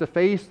Christ to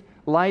face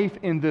life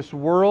in this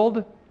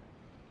world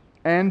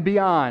and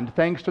beyond,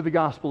 thanks to the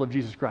gospel of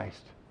Jesus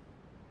Christ.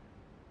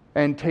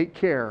 And take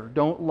care.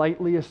 Don't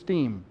lightly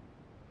esteem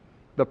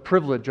the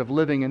privilege of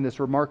living in this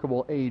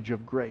remarkable age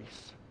of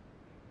grace.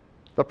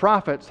 The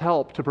prophets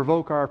help to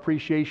provoke our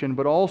appreciation,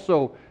 but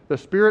also the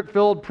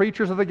Spirit-filled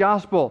preachers of the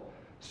gospel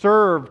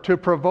serve to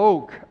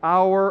provoke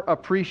our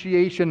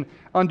appreciation,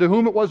 unto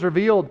whom it was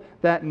revealed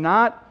that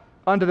not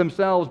unto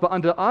themselves, but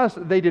unto us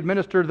they did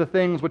minister the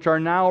things which are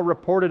now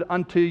reported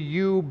unto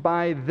you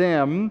by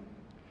them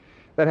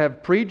that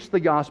have preached the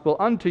gospel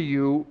unto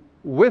you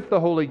with the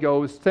Holy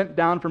Ghost sent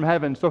down from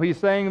heaven. So he's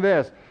saying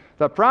this: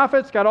 the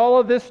prophets got all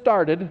of this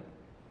started,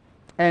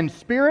 and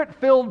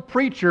Spirit-filled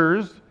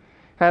preachers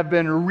have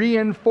been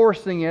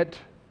reinforcing it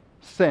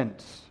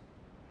since.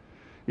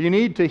 You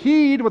need to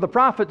heed what the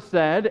prophets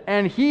said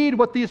and heed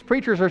what these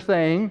preachers are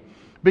saying,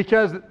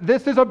 because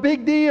this is a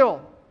big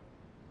deal.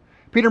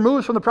 Peter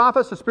moves from the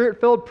prophets to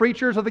Spirit-filled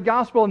preachers of the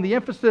gospel, and the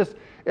emphasis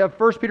of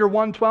 1 Peter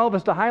 1:12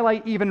 is to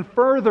highlight even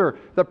further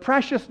the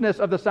preciousness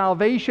of the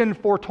salvation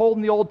foretold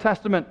in the Old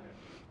Testament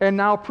and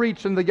now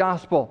preached in the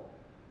gospel.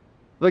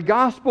 The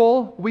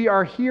gospel we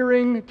are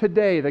hearing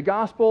today, the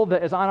gospel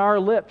that is on our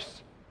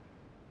lips,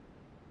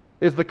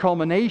 is the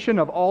culmination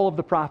of all of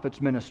the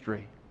prophets'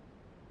 ministry.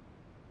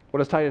 What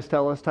does Titus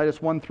tell us? Titus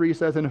 1:3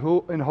 says, in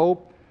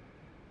hope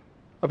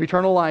of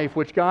eternal life,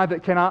 which God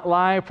that cannot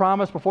lie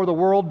promised before the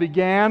world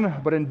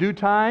began, but it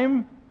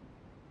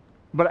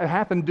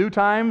hath in due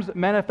times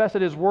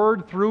manifested His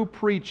word through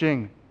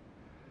preaching.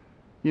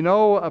 You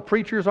know,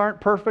 preachers aren't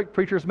perfect.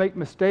 Preachers make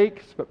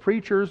mistakes, but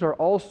preachers are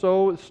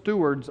also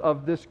stewards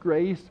of this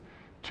grace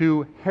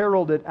to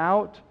herald it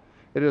out.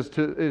 It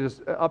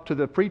is up to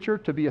the preacher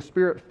to be a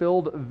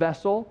Spirit-filled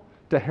vessel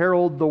to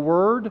herald the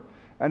word,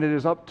 and it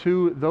is up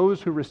to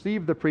those who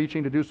receive the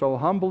preaching to do so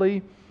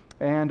humbly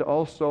and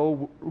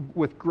also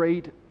with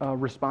great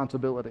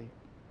responsibility.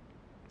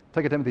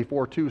 2 Timothy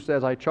 4:2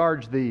 says, I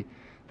charge thee,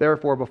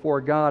 therefore, before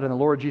God and the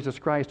Lord Jesus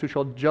Christ, who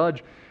shall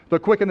judge the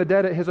quick and the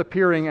dead at His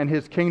appearing and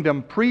His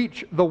kingdom.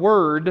 Preach the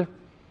word,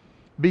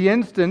 be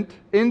instant,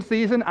 in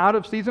season, out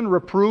of season,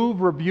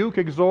 reprove, rebuke,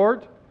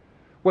 exhort,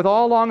 with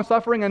all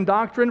longsuffering and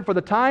doctrine, for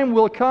the time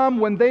will come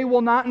when they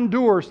will not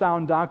endure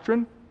sound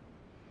doctrine,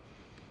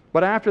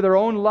 but after their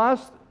own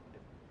lust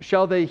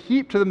shall they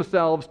heap to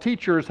themselves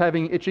teachers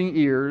having itching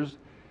ears,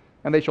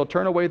 and they shall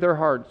turn away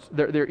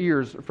their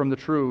ears from the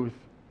truth,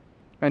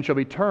 and shall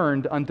be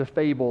turned unto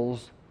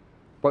fables.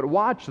 But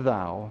watch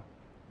thou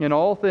in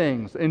all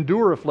things,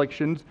 endure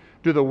afflictions,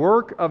 do the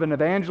work of an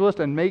evangelist,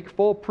 and make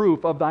full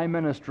proof of thy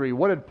ministry.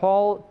 What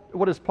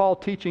is Paul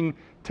teaching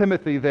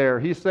Timothy there?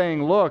 He's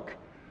saying, look,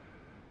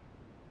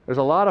 there's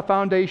a lot of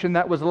foundation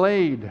that was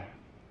laid,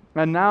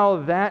 and now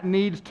that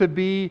needs to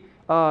be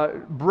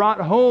brought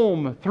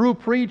home through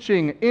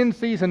preaching, in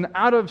season,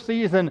 out of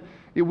season.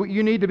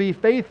 You need to be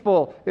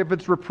faithful. If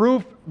it's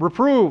reproof,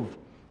 reprove.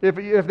 If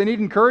they need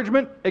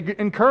encouragement,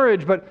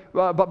 encourage,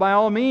 but by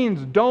all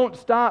means, don't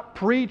stop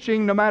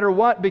preaching no matter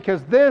what,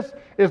 because this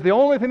is the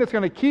only thing that's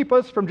going to keep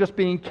us from just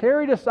being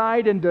carried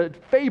aside into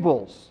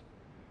fables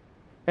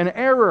and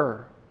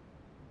error.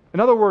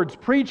 In other words,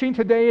 preaching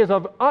today is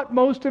of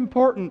utmost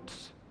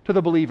importance to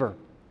the believer.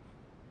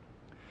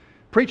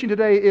 Preaching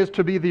today is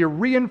to be the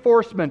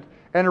reinforcement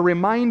and a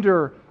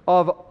reminder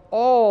of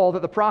all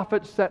that the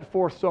prophets set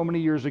forth so many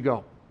years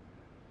ago.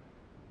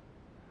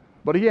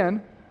 But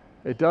again,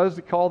 it does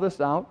call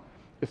this out.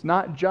 It's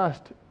not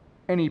just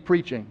any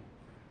preaching.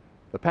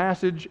 The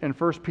passage in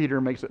 1 Peter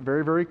makes it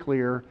very, very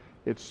clear.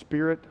 It's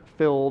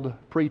Spirit-filled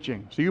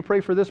preaching. So you pray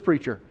for this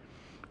preacher.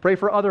 Pray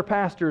for other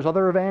pastors,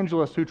 other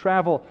evangelists who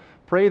travel.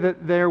 Pray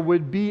that there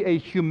would be a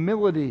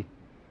humility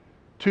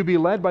to be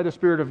led by the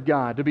Spirit of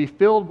God, to be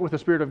filled with the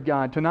Spirit of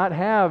God, to not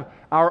have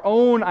our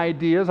own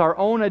ideas, our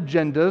own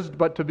agendas,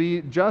 but to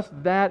be just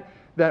that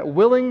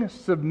willing,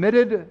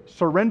 submitted,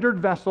 surrendered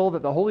vessel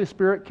that the Holy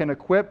Spirit can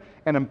equip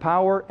and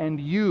empower and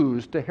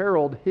use to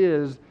herald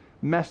His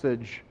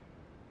message,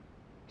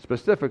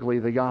 specifically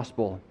the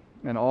gospel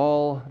and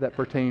all that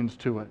pertains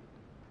to it.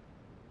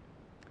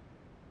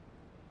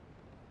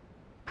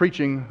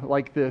 Preaching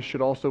like this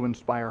should also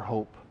inspire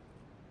hope.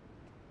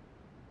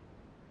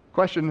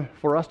 Question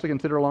for us to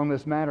consider along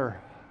this matter: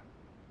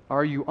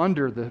 are you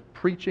under the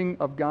preaching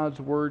of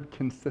God's Word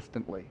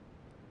consistently?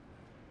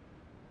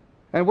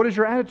 And what is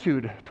your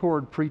attitude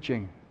toward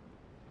preaching?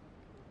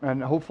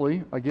 And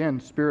hopefully, again,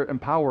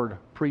 Spirit-empowered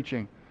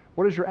preaching.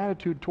 What is your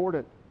attitude toward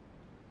it?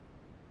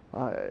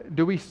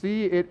 Do we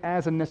see it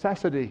as a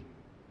necessity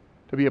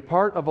to be a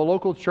part of a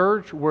local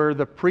church where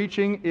the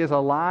preaching is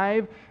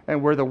alive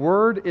and where the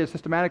Word is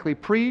systematically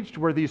preached,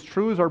 where these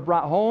truths are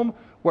brought home,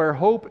 where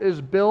hope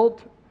is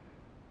built,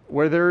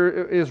 where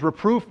there is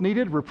reproof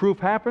needed, reproof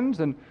happens,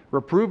 and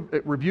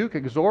rebuke,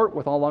 exhort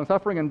with all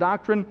longsuffering and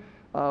doctrine?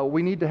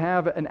 We need to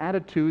have an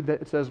attitude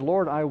that says,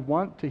 Lord, I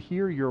want to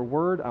hear your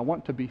word. I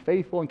want to be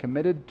faithful and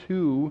committed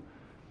to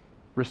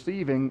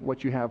receiving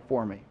what you have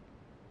for me.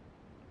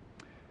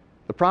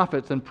 The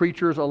prophets and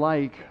preachers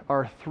alike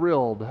are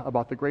thrilled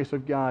about the grace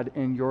of God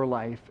in your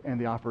life and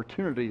the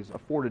opportunities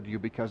afforded you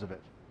because of it.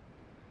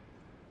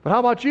 But how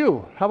about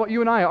you? How about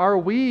you and I? Are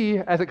we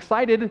as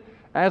excited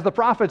as the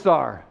prophets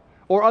are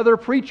or other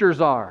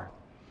preachers are?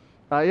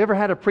 You ever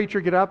had a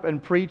preacher get up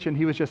and preach and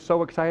he was just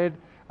so excited?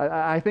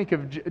 I think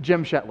of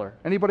Jim Shetler.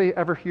 Anybody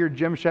ever hear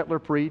Jim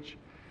Shetler preach?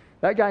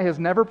 That guy has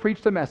never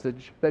preached a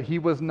message that he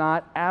was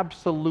not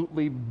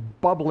absolutely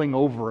bubbling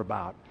over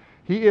about.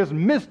 He is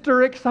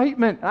Mr.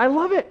 Excitement. I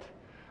love it.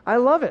 I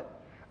love it.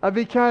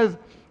 Because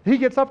he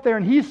gets up there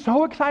and he's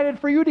so excited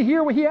for you to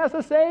hear what he has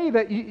to say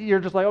that you're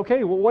just like,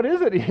 okay, well, what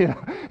is it?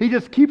 He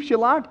just keeps you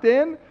locked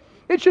in.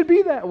 It should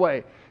be that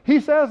way. He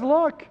says,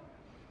 look,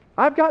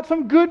 I've got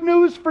some good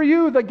news for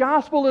you. The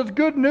gospel is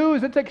good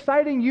news. It's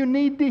exciting. You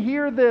need to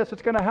hear this.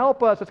 It's going to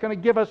help us. It's going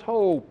to give us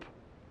hope.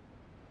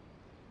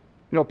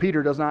 You know,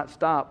 Peter does not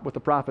stop with the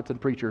prophets and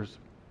preachers.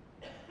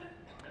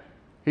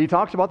 He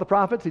talks about the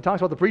prophets, he talks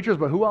about the preachers,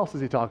 but who else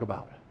does he talk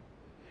about?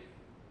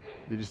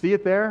 Did you see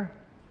it there?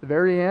 At the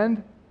very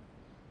end?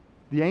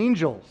 The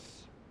angels.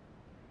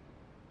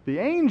 The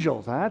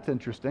angels. That's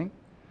interesting.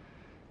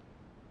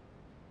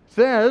 It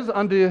says,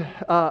 unto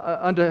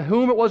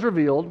whom it was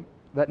revealed,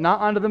 that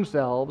not unto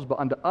themselves, but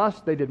unto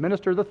us they did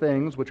minister the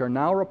things which are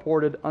now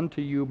reported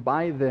unto you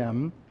by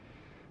them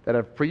that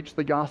have preached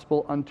the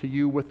gospel unto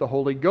you with the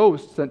Holy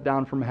Ghost sent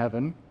down from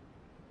heaven.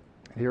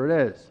 Here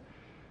it is.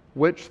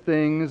 Which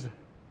things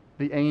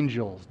the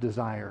angels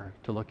desire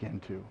to look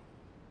into.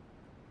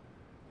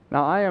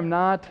 Now, I am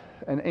not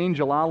an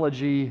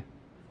angelology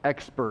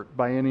expert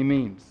by any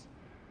means.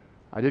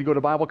 I did go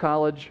to Bible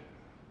college.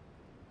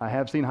 I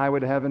have seen Highway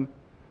to Heaven,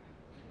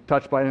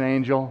 touched by an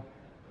angel.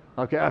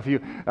 Okay,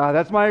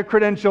 that's my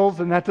credentials,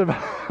 and that's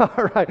about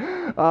all right.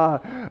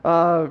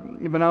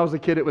 When I was a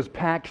kid, it was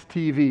PAX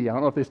TV. I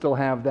don't know if they still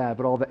have that,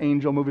 but all the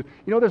angel movies.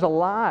 You know, there's a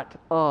lot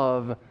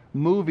of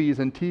movies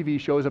and TV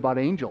shows about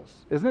angels.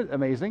 Isn't it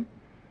amazing?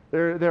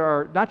 There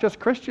are not just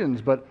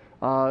Christians, but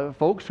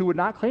folks who would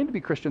not claim to be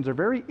Christians are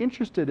very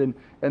interested in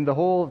the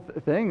whole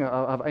thing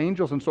of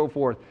angels and so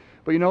forth.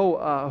 But you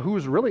know,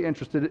 who's really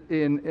interested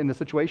in the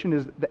situation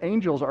is the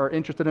angels are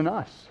interested in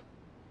us.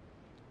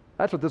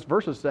 That's what this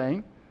verse is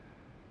saying.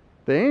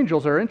 The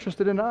angels are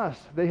interested in us.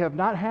 They have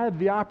not had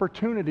the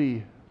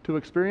opportunity to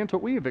experience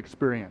what we've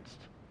experienced.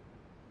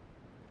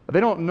 They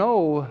don't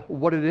know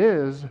what it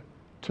is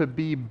to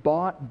be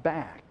bought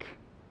back.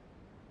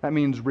 That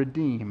means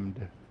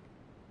redeemed.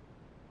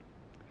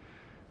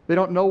 They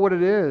don't know what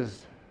it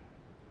is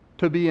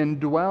to be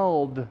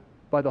indwelled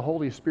by the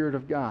Holy Spirit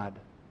of God.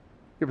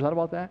 You ever thought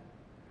about that?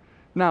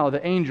 Now,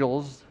 the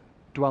angels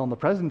dwell in the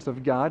presence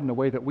of God in a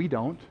way that we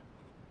don't.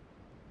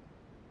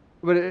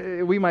 But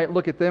we might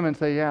look at them and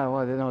say, yeah,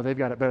 well, no, they've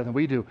got it better than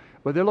we do.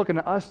 But they're looking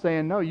at us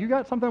saying, no, you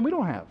got something we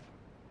don't have.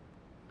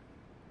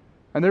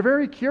 And they're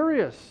very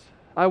curious.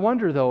 I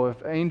wonder, though, if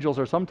angels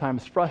are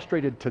sometimes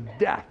frustrated to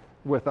death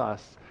with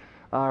us.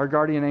 Our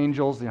guardian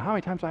angels, how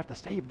many times do I have to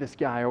save this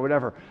guy or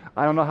whatever?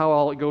 I don't know how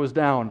all it goes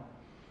down.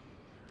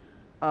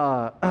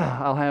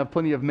 I'll have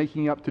plenty of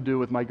making up to do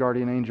with my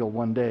guardian angel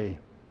one day.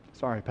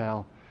 Sorry,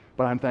 pal,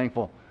 but I'm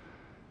thankful.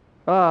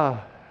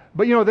 But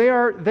you know,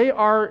 they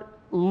are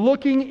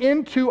looking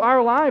into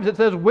our lives. It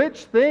says,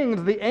 which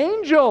things the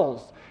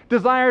angels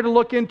desire to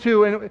look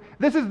into. And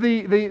this is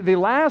the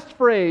last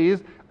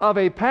phrase of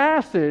a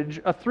passage,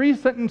 a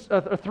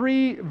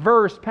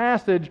three-verse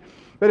passage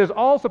that is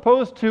all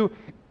supposed to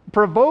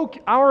provoke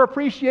our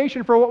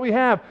appreciation for what we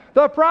have.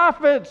 The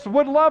prophets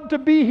would love to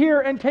be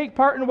here and take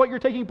part in what you're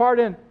taking part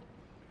in.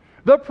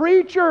 The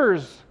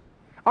preachers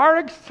are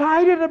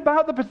excited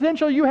about the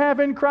potential you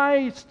have in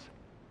Christ.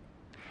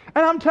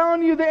 And I'm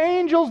telling you, the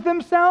angels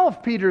themselves,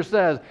 Peter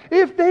says,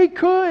 if they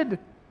could,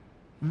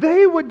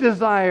 they would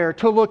desire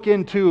to look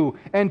into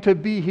and to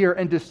be here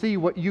and to see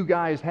what you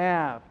guys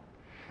have.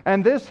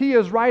 And this he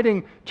is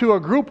writing to a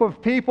group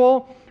of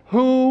people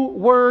who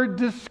were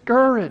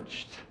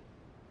discouraged,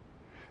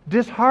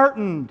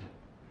 disheartened.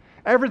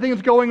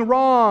 Everything's going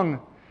wrong.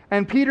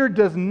 And Peter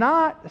does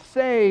not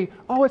say,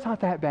 oh, it's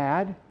not that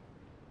bad.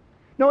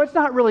 No, it's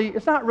not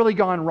really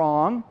gone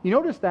wrong. You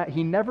notice that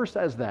he never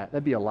says that.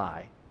 That'd be a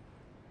lie.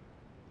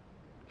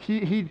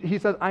 He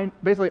says,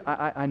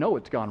 I know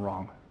it's gone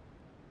wrong.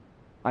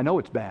 I know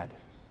it's bad.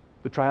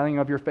 The trialing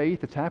of your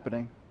faith, it's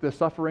happening. The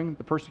suffering,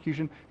 the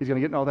persecution, he's going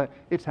to get in all that.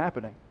 It's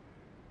happening.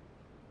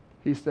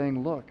 He's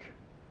saying, look,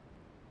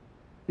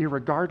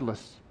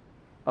 irregardless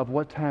of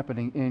what's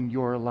happening in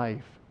your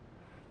life,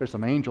 there's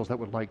some angels that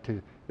would like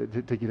to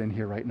get in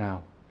here right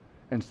now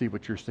and see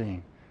what you're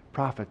seeing.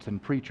 Prophets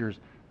and preachers,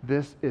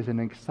 this is an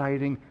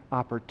exciting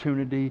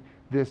opportunity.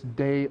 This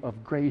day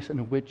of grace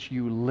in which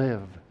you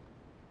live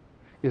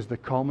is the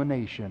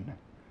culmination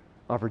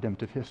of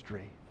redemptive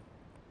history.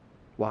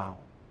 Wow.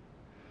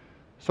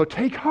 So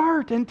take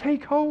heart and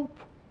take hope.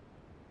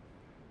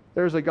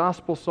 There's a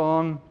gospel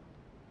song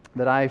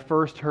that I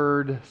first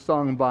heard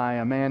sung by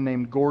a man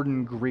named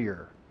Gordon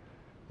Greer.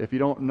 If you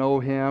don't know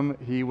him,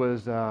 he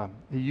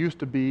used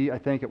to be, I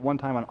think, at one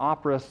time an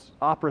opera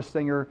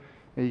singer.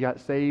 And he got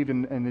saved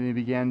and then he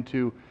began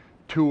to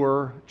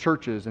tour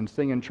churches and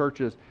sing in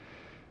churches.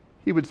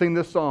 He would sing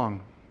this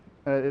song.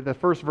 The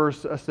first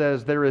verse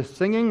says, there is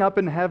singing up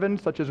in heaven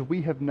such as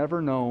we have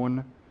never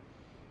known,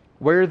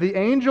 where the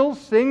angels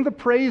sing the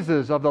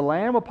praises of the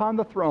Lamb upon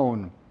the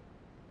throne.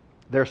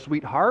 Their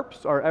sweet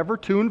harps are ever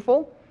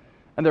tuneful,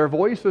 and their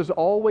voice is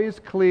always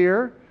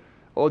clear.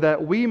 Oh,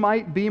 that we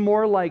might be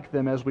more like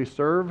them as we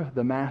serve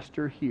the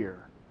Master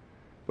here.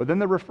 But then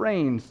the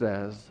refrain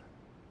says,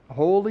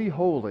 holy,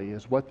 holy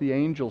is what the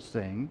angels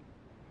sing,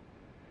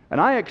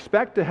 and I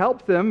expect to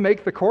help them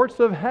make the courts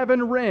of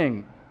heaven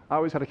ring. I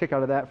always had a kick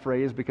out of that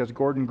phrase because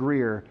Gordon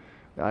Greer,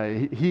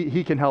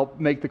 he can help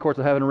make the courts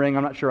of heaven ring.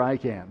 I'm not sure I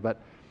can. But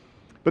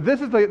this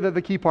is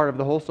the key part of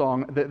the whole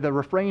song. The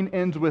refrain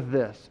ends with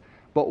this.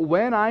 But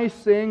when I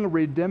sing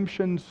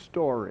redemption's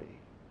story,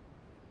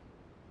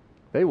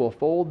 they will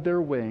fold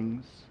their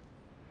wings,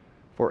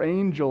 for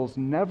angels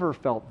never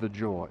felt the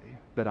joy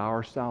that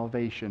our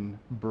salvation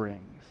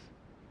brings.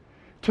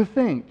 To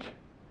think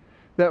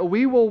that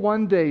we will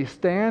one day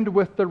stand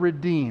with the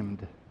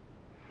redeemed,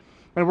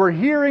 and we're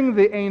hearing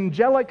the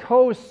angelic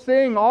host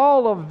sing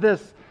all of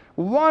this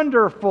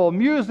wonderful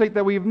music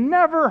that we've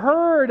never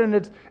heard,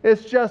 and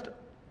it's just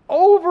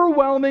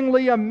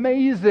overwhelmingly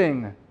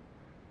amazing.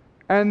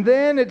 And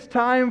then it's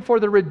time for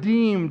the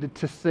redeemed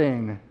to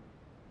sing.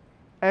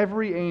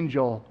 Every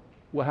angel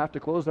will have to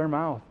close their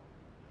mouth.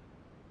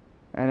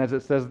 And as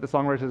it says, the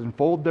songwriter says, and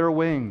fold their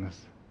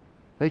wings.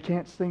 They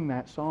can't sing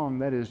that song.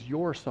 That is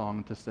your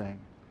song to sing.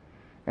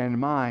 And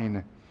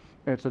mine.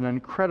 It's an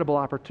incredible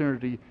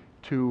opportunity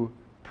to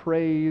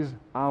praise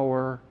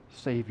our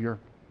Savior.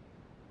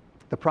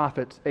 The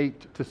prophets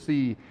ached to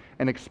see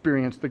and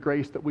experience the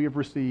grace that we have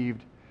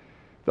received.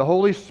 The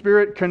Holy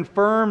Spirit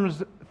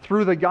confirms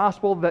through the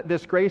gospel that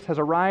this grace has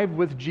arrived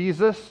with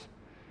Jesus.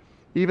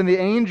 Even the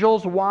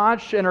angels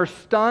watch and are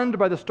stunned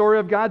by the story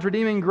of God's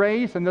redeeming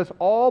grace, and this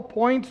all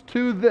points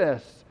to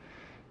this,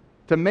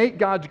 to make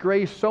God's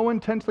grace so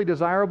intensely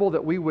desirable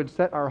that we would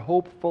set our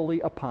hope fully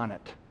upon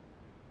it.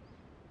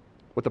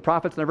 What the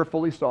prophets never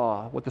fully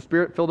saw, what the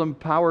Spirit-filled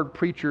empowered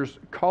preachers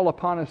call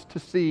upon us to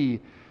see,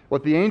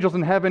 what the angels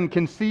in heaven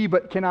can see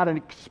but cannot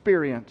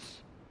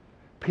experience.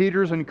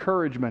 Peter's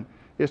encouragement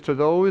is to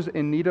those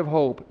in need of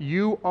hope.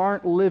 You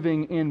aren't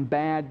living in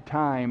bad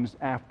times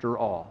after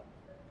all.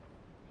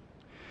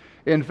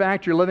 In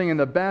fact, you're living in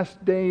the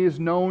best days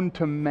known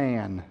to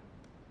man.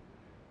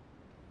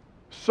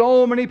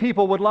 So many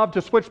people would love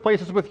to switch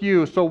places with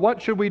you. So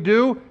what should we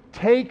do?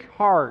 Take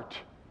heart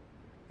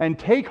and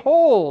take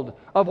hold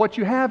of what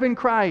you have in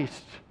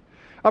Christ.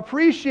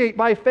 Appreciate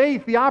by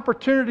faith the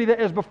opportunity that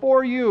is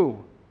before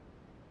you.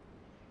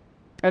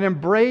 And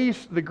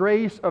embrace the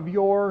grace of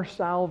your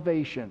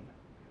salvation.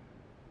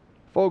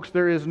 Folks,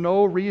 there is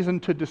no reason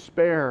to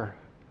despair.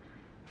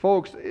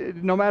 Folks,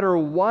 no matter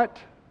what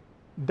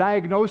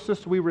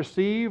diagnosis we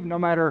receive, no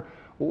matter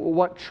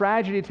what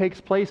tragedy takes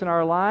place in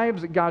our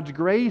lives, God's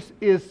grace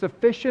is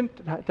sufficient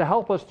to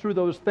help us through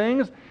those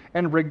things.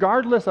 And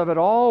regardless of it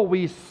all,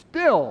 we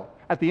still,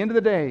 at the end of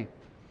the day,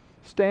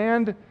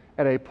 stand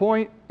at a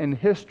point in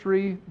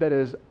history that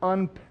is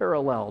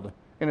unparalleled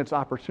in its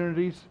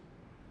opportunities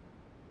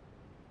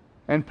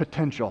and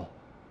potential.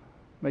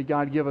 May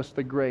God give us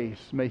the grace.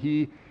 May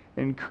He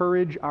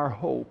encourage our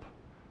hope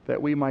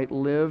that we might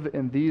live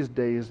in these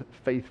days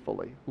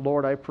faithfully.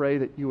 Lord, I pray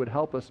that you would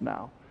help us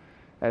now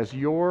as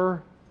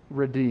your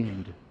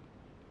redeemed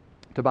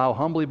to bow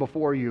humbly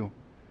before you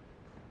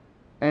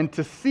and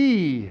to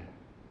see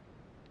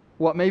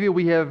what maybe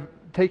we have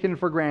taken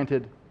for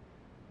granted,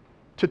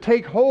 to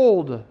take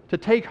hold, to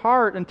take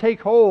heart and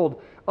take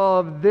hold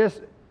of this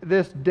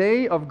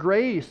day of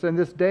grace and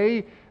this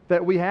day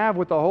that we have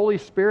with the Holy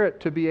Spirit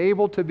to be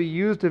able to be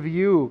used of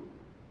you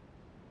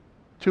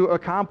to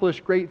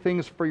accomplish great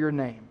things for your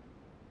name.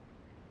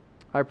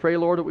 I pray,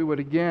 Lord, that we would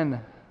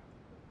again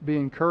be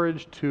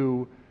encouraged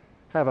to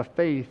have a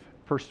faith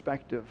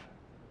perspective.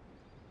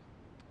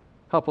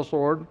 Help us,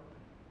 Lord.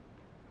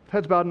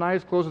 Heads bowed and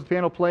eyes closed as the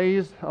piano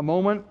plays a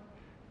moment.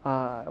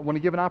 I want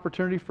to give an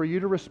opportunity for you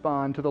to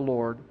respond to the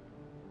Lord.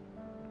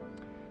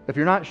 If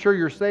you're not sure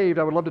you're saved,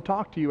 I would love to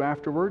talk to you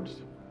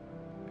afterwards.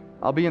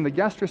 I'll be in the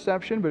guest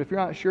reception, but if you're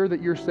not sure that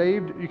you're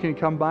saved, you can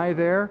come by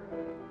there.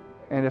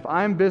 And if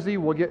I'm busy,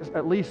 we'll get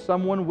at least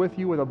someone with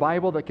you with a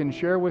Bible that can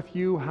share with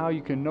you how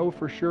you can know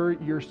for sure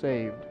you're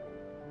saved.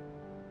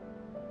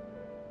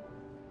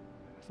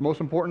 It's the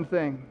most important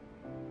thing.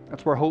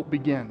 That's where hope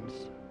begins.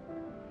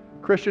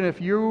 Christian, if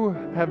you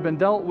have been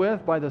dealt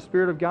with by the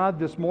Spirit of God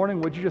this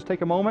morning, would you just take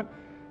a moment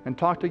and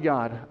talk to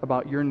God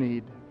about your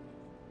need?